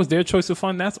 If that was their choice of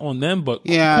fun, that's on them. But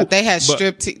but yeah, cool. they had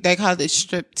they called it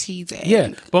strip teasing.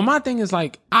 Yeah, but my thing is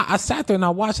like, I sat there and I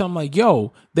watched. I'm like,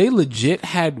 yo, they legit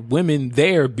had women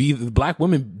there be the black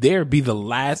women there be the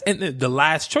last and the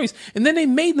last choice, and then they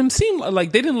made them seem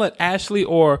like they didn't let Ashley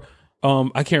or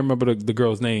I can't remember the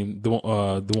girl's name, the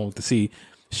one with the C.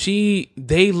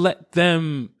 They let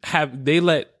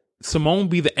Simone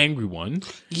be the angry one.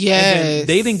 Yes.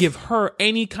 They didn't give her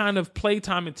any kind of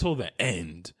playtime until the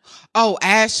end. Oh,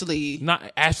 Ashley.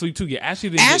 Not Ashley too. Yeah,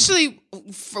 Ashley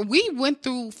we went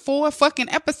through 4 or 5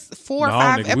 episodes. We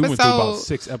went through about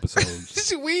 6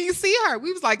 episodes. We didn't see her.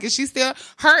 We was like, is she still,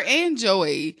 her and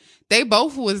Joey, they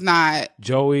both was not.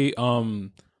 Joey,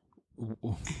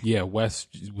 Wes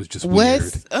was just weird. He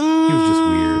was just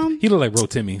weird. He looked like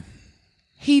Rotimi.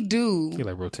 He do. He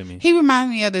like Rotimi. He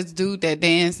reminds me of this dude that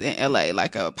danced in LA,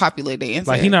 like a popular dancer.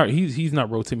 Like he's not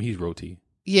Rotimi, he's Roti.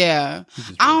 Yeah.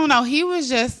 I don't know. He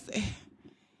was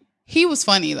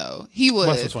funny though. He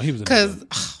was. He was because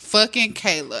fucking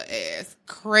Kayla ass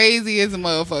crazy as a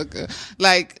motherfucker.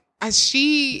 Like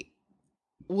she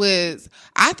was.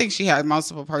 I think she had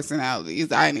multiple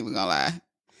personalities. I ain't even gonna lie.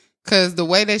 Cause the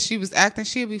way that she was acting,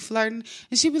 she'd be flirting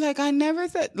and she'd be like, I never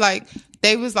said, like,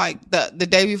 they was like the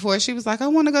day before, she was like, I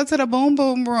want to go to the boom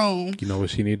boom room. You know what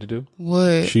she need to do?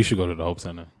 What? She should go to the Hope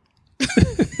Center.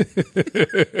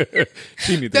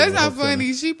 That's not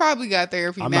funny. She probably got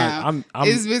therapy now.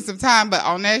 It's been some time, but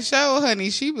on that show, honey,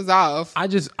 she was off.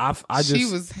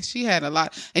 She had a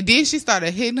lot. And then she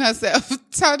started hitting herself.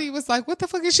 Tony was like, what the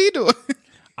fuck is she doing?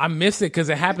 I missed it because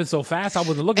it happened so fast. I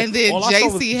wasn't looking. And then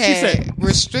JC had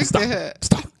restricted her.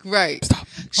 Stop. Right. Stop.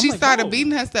 She started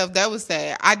beating herself. That was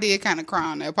sad. I did kind of cry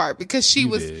on that part because she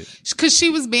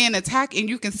was being attacked, and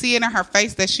you can see it in her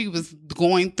face that she was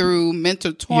going through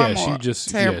mental turmoil.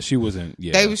 She wasn't.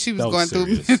 Yeah, she was going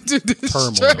serious. through mental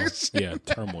destruction. Turmoil. Yeah,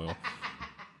 turmoil.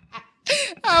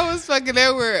 I was fucking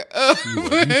that word up. You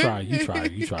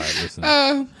tried.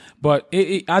 Listen. But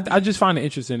I just find it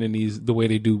interesting in the way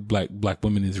they do black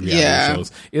women in these reality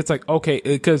shows. It's like, okay,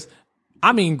 because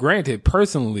I mean, granted,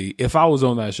 personally, if I was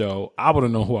on that show, I would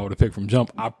have known who I would have picked from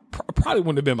jump. I probably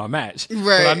wouldn't have been my match,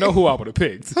 right? But I know who I would have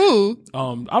picked. Who?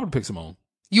 I would have picked Simone.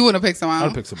 You want to pick Simone? I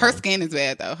would pick Simone. Her skin is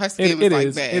bad though. Her skin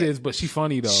was bad. It is, but she's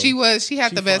funny though. She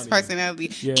had the best personality,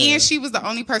 and she was the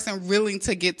only person willing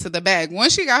to get to the bag.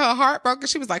 Once she got her heart broken,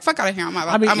 she was like, "Fuck out of here! I'm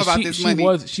about this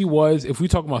money." She was. If we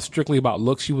talk about strictly about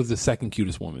looks, she was the second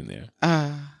cutest woman there,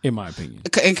 in my opinion.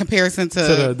 In comparison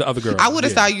to the other girl, I would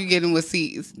have thought you getting with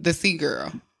the C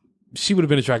girl. She would have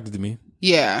been attracted to me.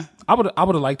 Yeah, I would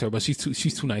have liked her, but she's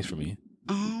too nice for me.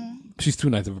 Oh, she's too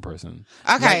nice of a person.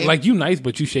 Okay, like you nice,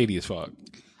 but you shady as fuck.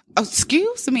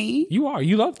 Excuse me. You are.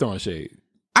 You love throwing shade.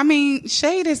 I mean,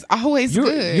 shade is always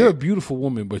good. You're a beautiful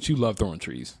woman, but you love throwing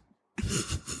trees.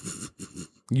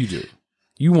 You do.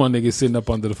 You want niggas sitting up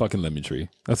under the fucking lemon tree.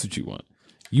 That's what you want.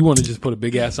 You want to just put a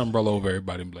big ass umbrella over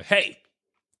everybody and be like, hey,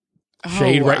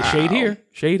 shade right, shade here,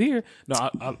 shade here. No,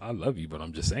 I love you, but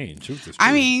I'm just saying, truth is true.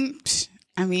 I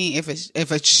mean,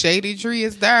 if a shady tree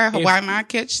is there, why not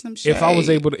catch some shade? If I was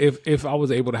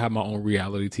able to have my own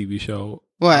reality TV show.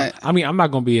 What? I mean, I'm not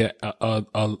going to be I'm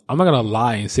not going to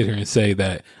lie and sit here and say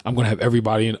that I'm going to have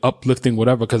everybody in uplifting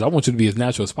whatever, because I want you to be as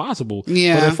natural as possible.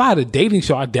 Yeah. But if I had a dating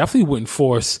show, I definitely wouldn't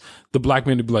force the black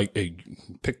men to be like, hey,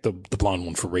 pick the blonde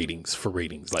one for ratings.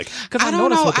 Like, because I don't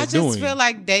know. What they're doing. I just feel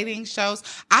like dating shows.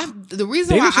 The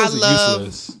reason why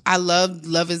I love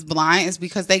Love Is Blind is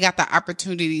because they got the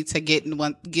opportunity to get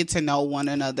to know one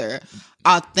another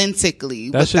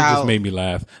authentically. That shit just made me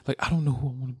laugh. Like, I don't know who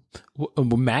I want to.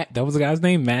 Matt, that was the guy's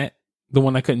name, Matt, the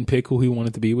one I couldn't pick who he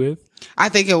wanted to be with. I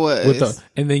think it was.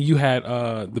 And then you had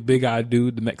the big eyed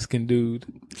dude, the Mexican dude.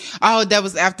 Oh, that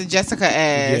was after Jessica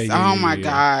ass. My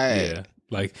God. Yeah.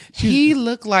 Like he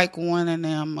looked like one of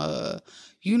them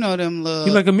them little.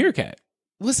 He like a meerkat.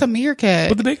 What's a meerkat?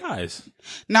 With the big eyes.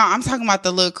 No, I'm talking about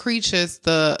the little creatures,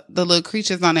 the little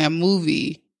creatures on that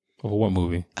movie. Oh, what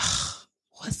movie?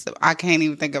 I can't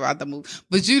even think about the movie.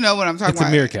 But you know what I'm talking about. It's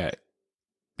a meerkat.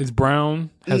 It's brown,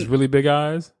 has really big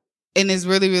eyes. And it's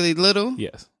really, really little?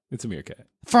 Yes. It's a meerkat.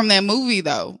 From that movie,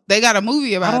 though. They got a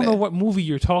movie about it. I don't know what movie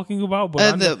you're talking about.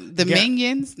 But the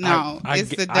Minions? No.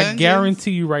 It's the Dungeons. I guarantee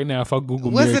you right now, if I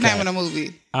Google what's meerkat. What's the name of the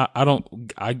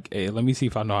movie? Let me see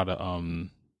if I know how to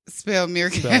spell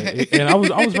meerkat. And I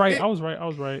was right.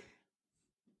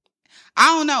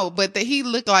 I don't know, but he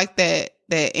looked like that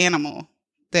animal.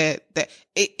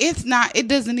 It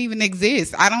doesn't even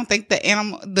exist. I don't think the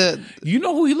animal you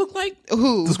know who he looked like?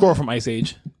 Who? The squirrel from Ice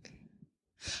Age.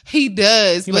 He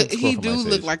does, but he do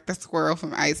look like the squirrel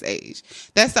from Ice Age.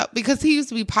 That's because he used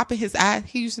to be popping his eyes.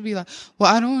 He used to be like,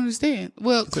 "Well, I don't understand."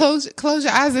 Well, close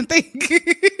your eyes and think.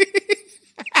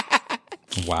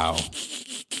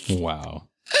 Wow.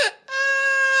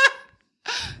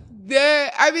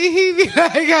 I mean, he be like,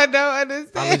 I don't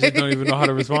understand. I legit don't even know how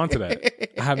to respond to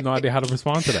that. I have no idea how to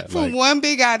respond to that. From one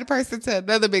big-eyed person to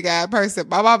another big-eyed person.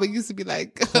 My mama used to be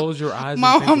like, close your eyes.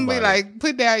 My mama be like,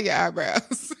 put down your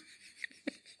eyebrows.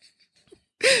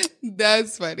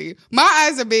 That's funny. My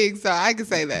eyes are big, so I can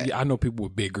say that. Yeah, I know people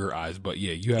with bigger eyes, but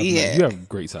yeah, you have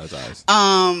great size eyes.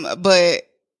 But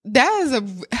that is a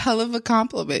hell of a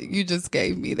compliment you just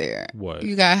gave me there. What?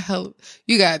 You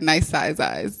got nice size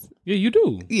eyes. Yeah, you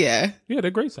do. Yeah. Yeah,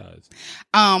 they're great size.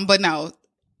 But no,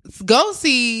 go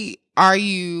see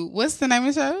what's the name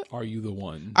of the show? Are You the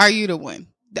One? Are You the One?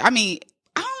 I mean,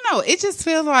 I don't know. It just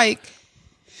feels like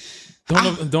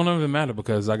don't even matter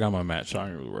because I got my match. So I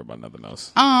don't really worry about nothing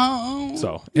else. Oh.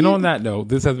 So, and on that note,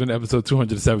 this has been episode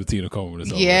 217 of Coleman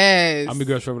is Over. Yes. I'm your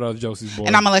girl, Trevor Josie's boy.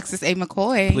 And I'm Alexis A.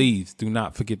 McCoy. Please do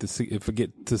not forget to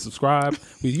subscribe.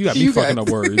 You got me fucking up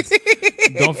words.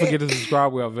 Don't forget to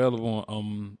subscribe. We're available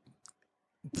on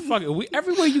fuck it.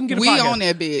 Everywhere you can get a podcast. We on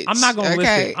that bitch. I'm not gonna list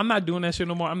it. I'm not doing that shit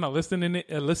no more. I'm not listening in it.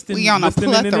 We on a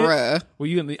plethora.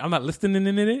 I'm not listening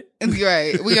in it.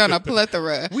 Right. We on a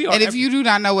plethora. And if you do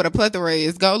not know what a plethora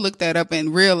is, go look that up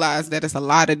and realize that it's a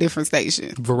lot of different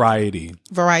stations. Variety.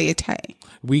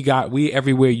 We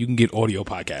everywhere you can get audio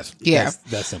podcasts. Yeah.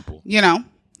 That's simple. You know.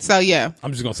 So yeah.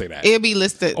 I'm just gonna say that. It'll be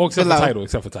listed. Oh, except below.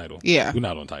 for title. Yeah. We're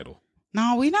not on title.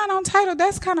 No, we're not on title.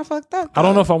 That's kind of fucked up. I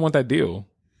don't know if I want that deal.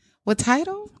 What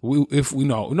title? You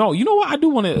know what? I do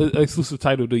want an exclusive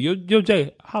title. Yo,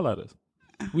 Jay, holla at us.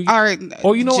 All right.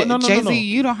 Oh, you know what? No. Jay-Z,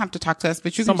 you don't have to talk to us,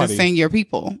 but you can just sing your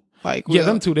people. Like,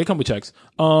 them too. They come with checks.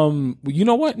 You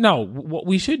know what? No, what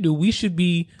we should do? We should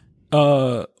be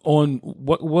on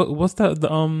what's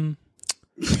the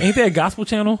ain't there a gospel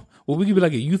channel where we could be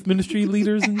like a youth ministry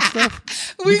leaders and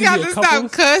stuff? We got to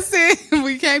stop cussing.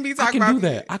 We can't be talking about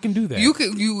that. I can do that. You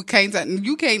can't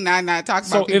not talk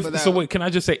about people. So wait, can I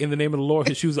just say in the name of the Lord,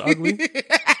 his shoes are ugly?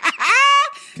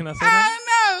 Can I say that? I don't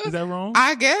know. Is that wrong?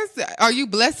 I guess. Are you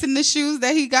blessing the shoes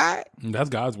that he got? That's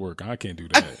God's work. I can't do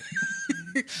that.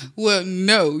 Well,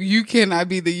 no, you cannot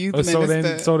be the youth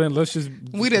minister. So then let's just...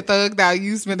 We the thugged out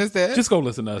youth minister. Just go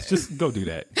listen to us. Just go do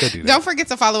that. Don't forget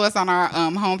to follow us on our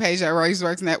homepage at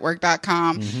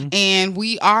royceworksnetwork.com. Mm-hmm. And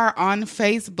we are on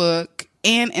Facebook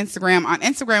and Instagram. On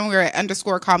Instagram, we're at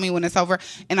 _ call me when it's over.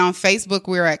 And on Facebook,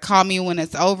 we're at call me when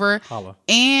it's over. Holla.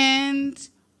 And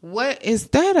what is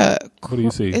that? What do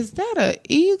you see? Is that a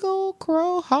eagle,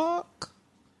 crow, hawk?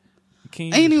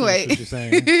 Anyway,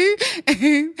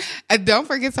 don't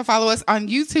forget to follow us on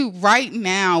YouTube right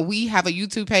now. We have a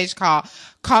YouTube page called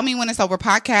Call Me When It's Over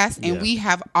Podcast, and we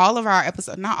have all of our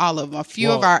episodes, not all of them, a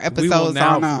few of our episodes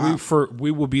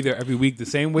we will be there every week. The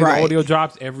same way the audio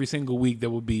drops every single week, there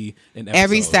will be an episode.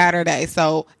 Every Saturday.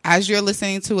 So as you're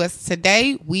listening to us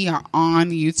today, we are on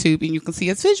YouTube, and you can see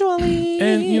us visually.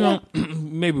 And,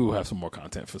 maybe we'll have some more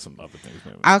content for some other things.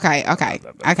 Maybe. Okay.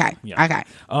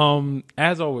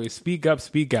 As always, speak up,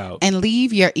 speak out. And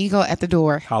leave your ego at the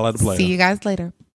door. Holla at the player. See you guys later.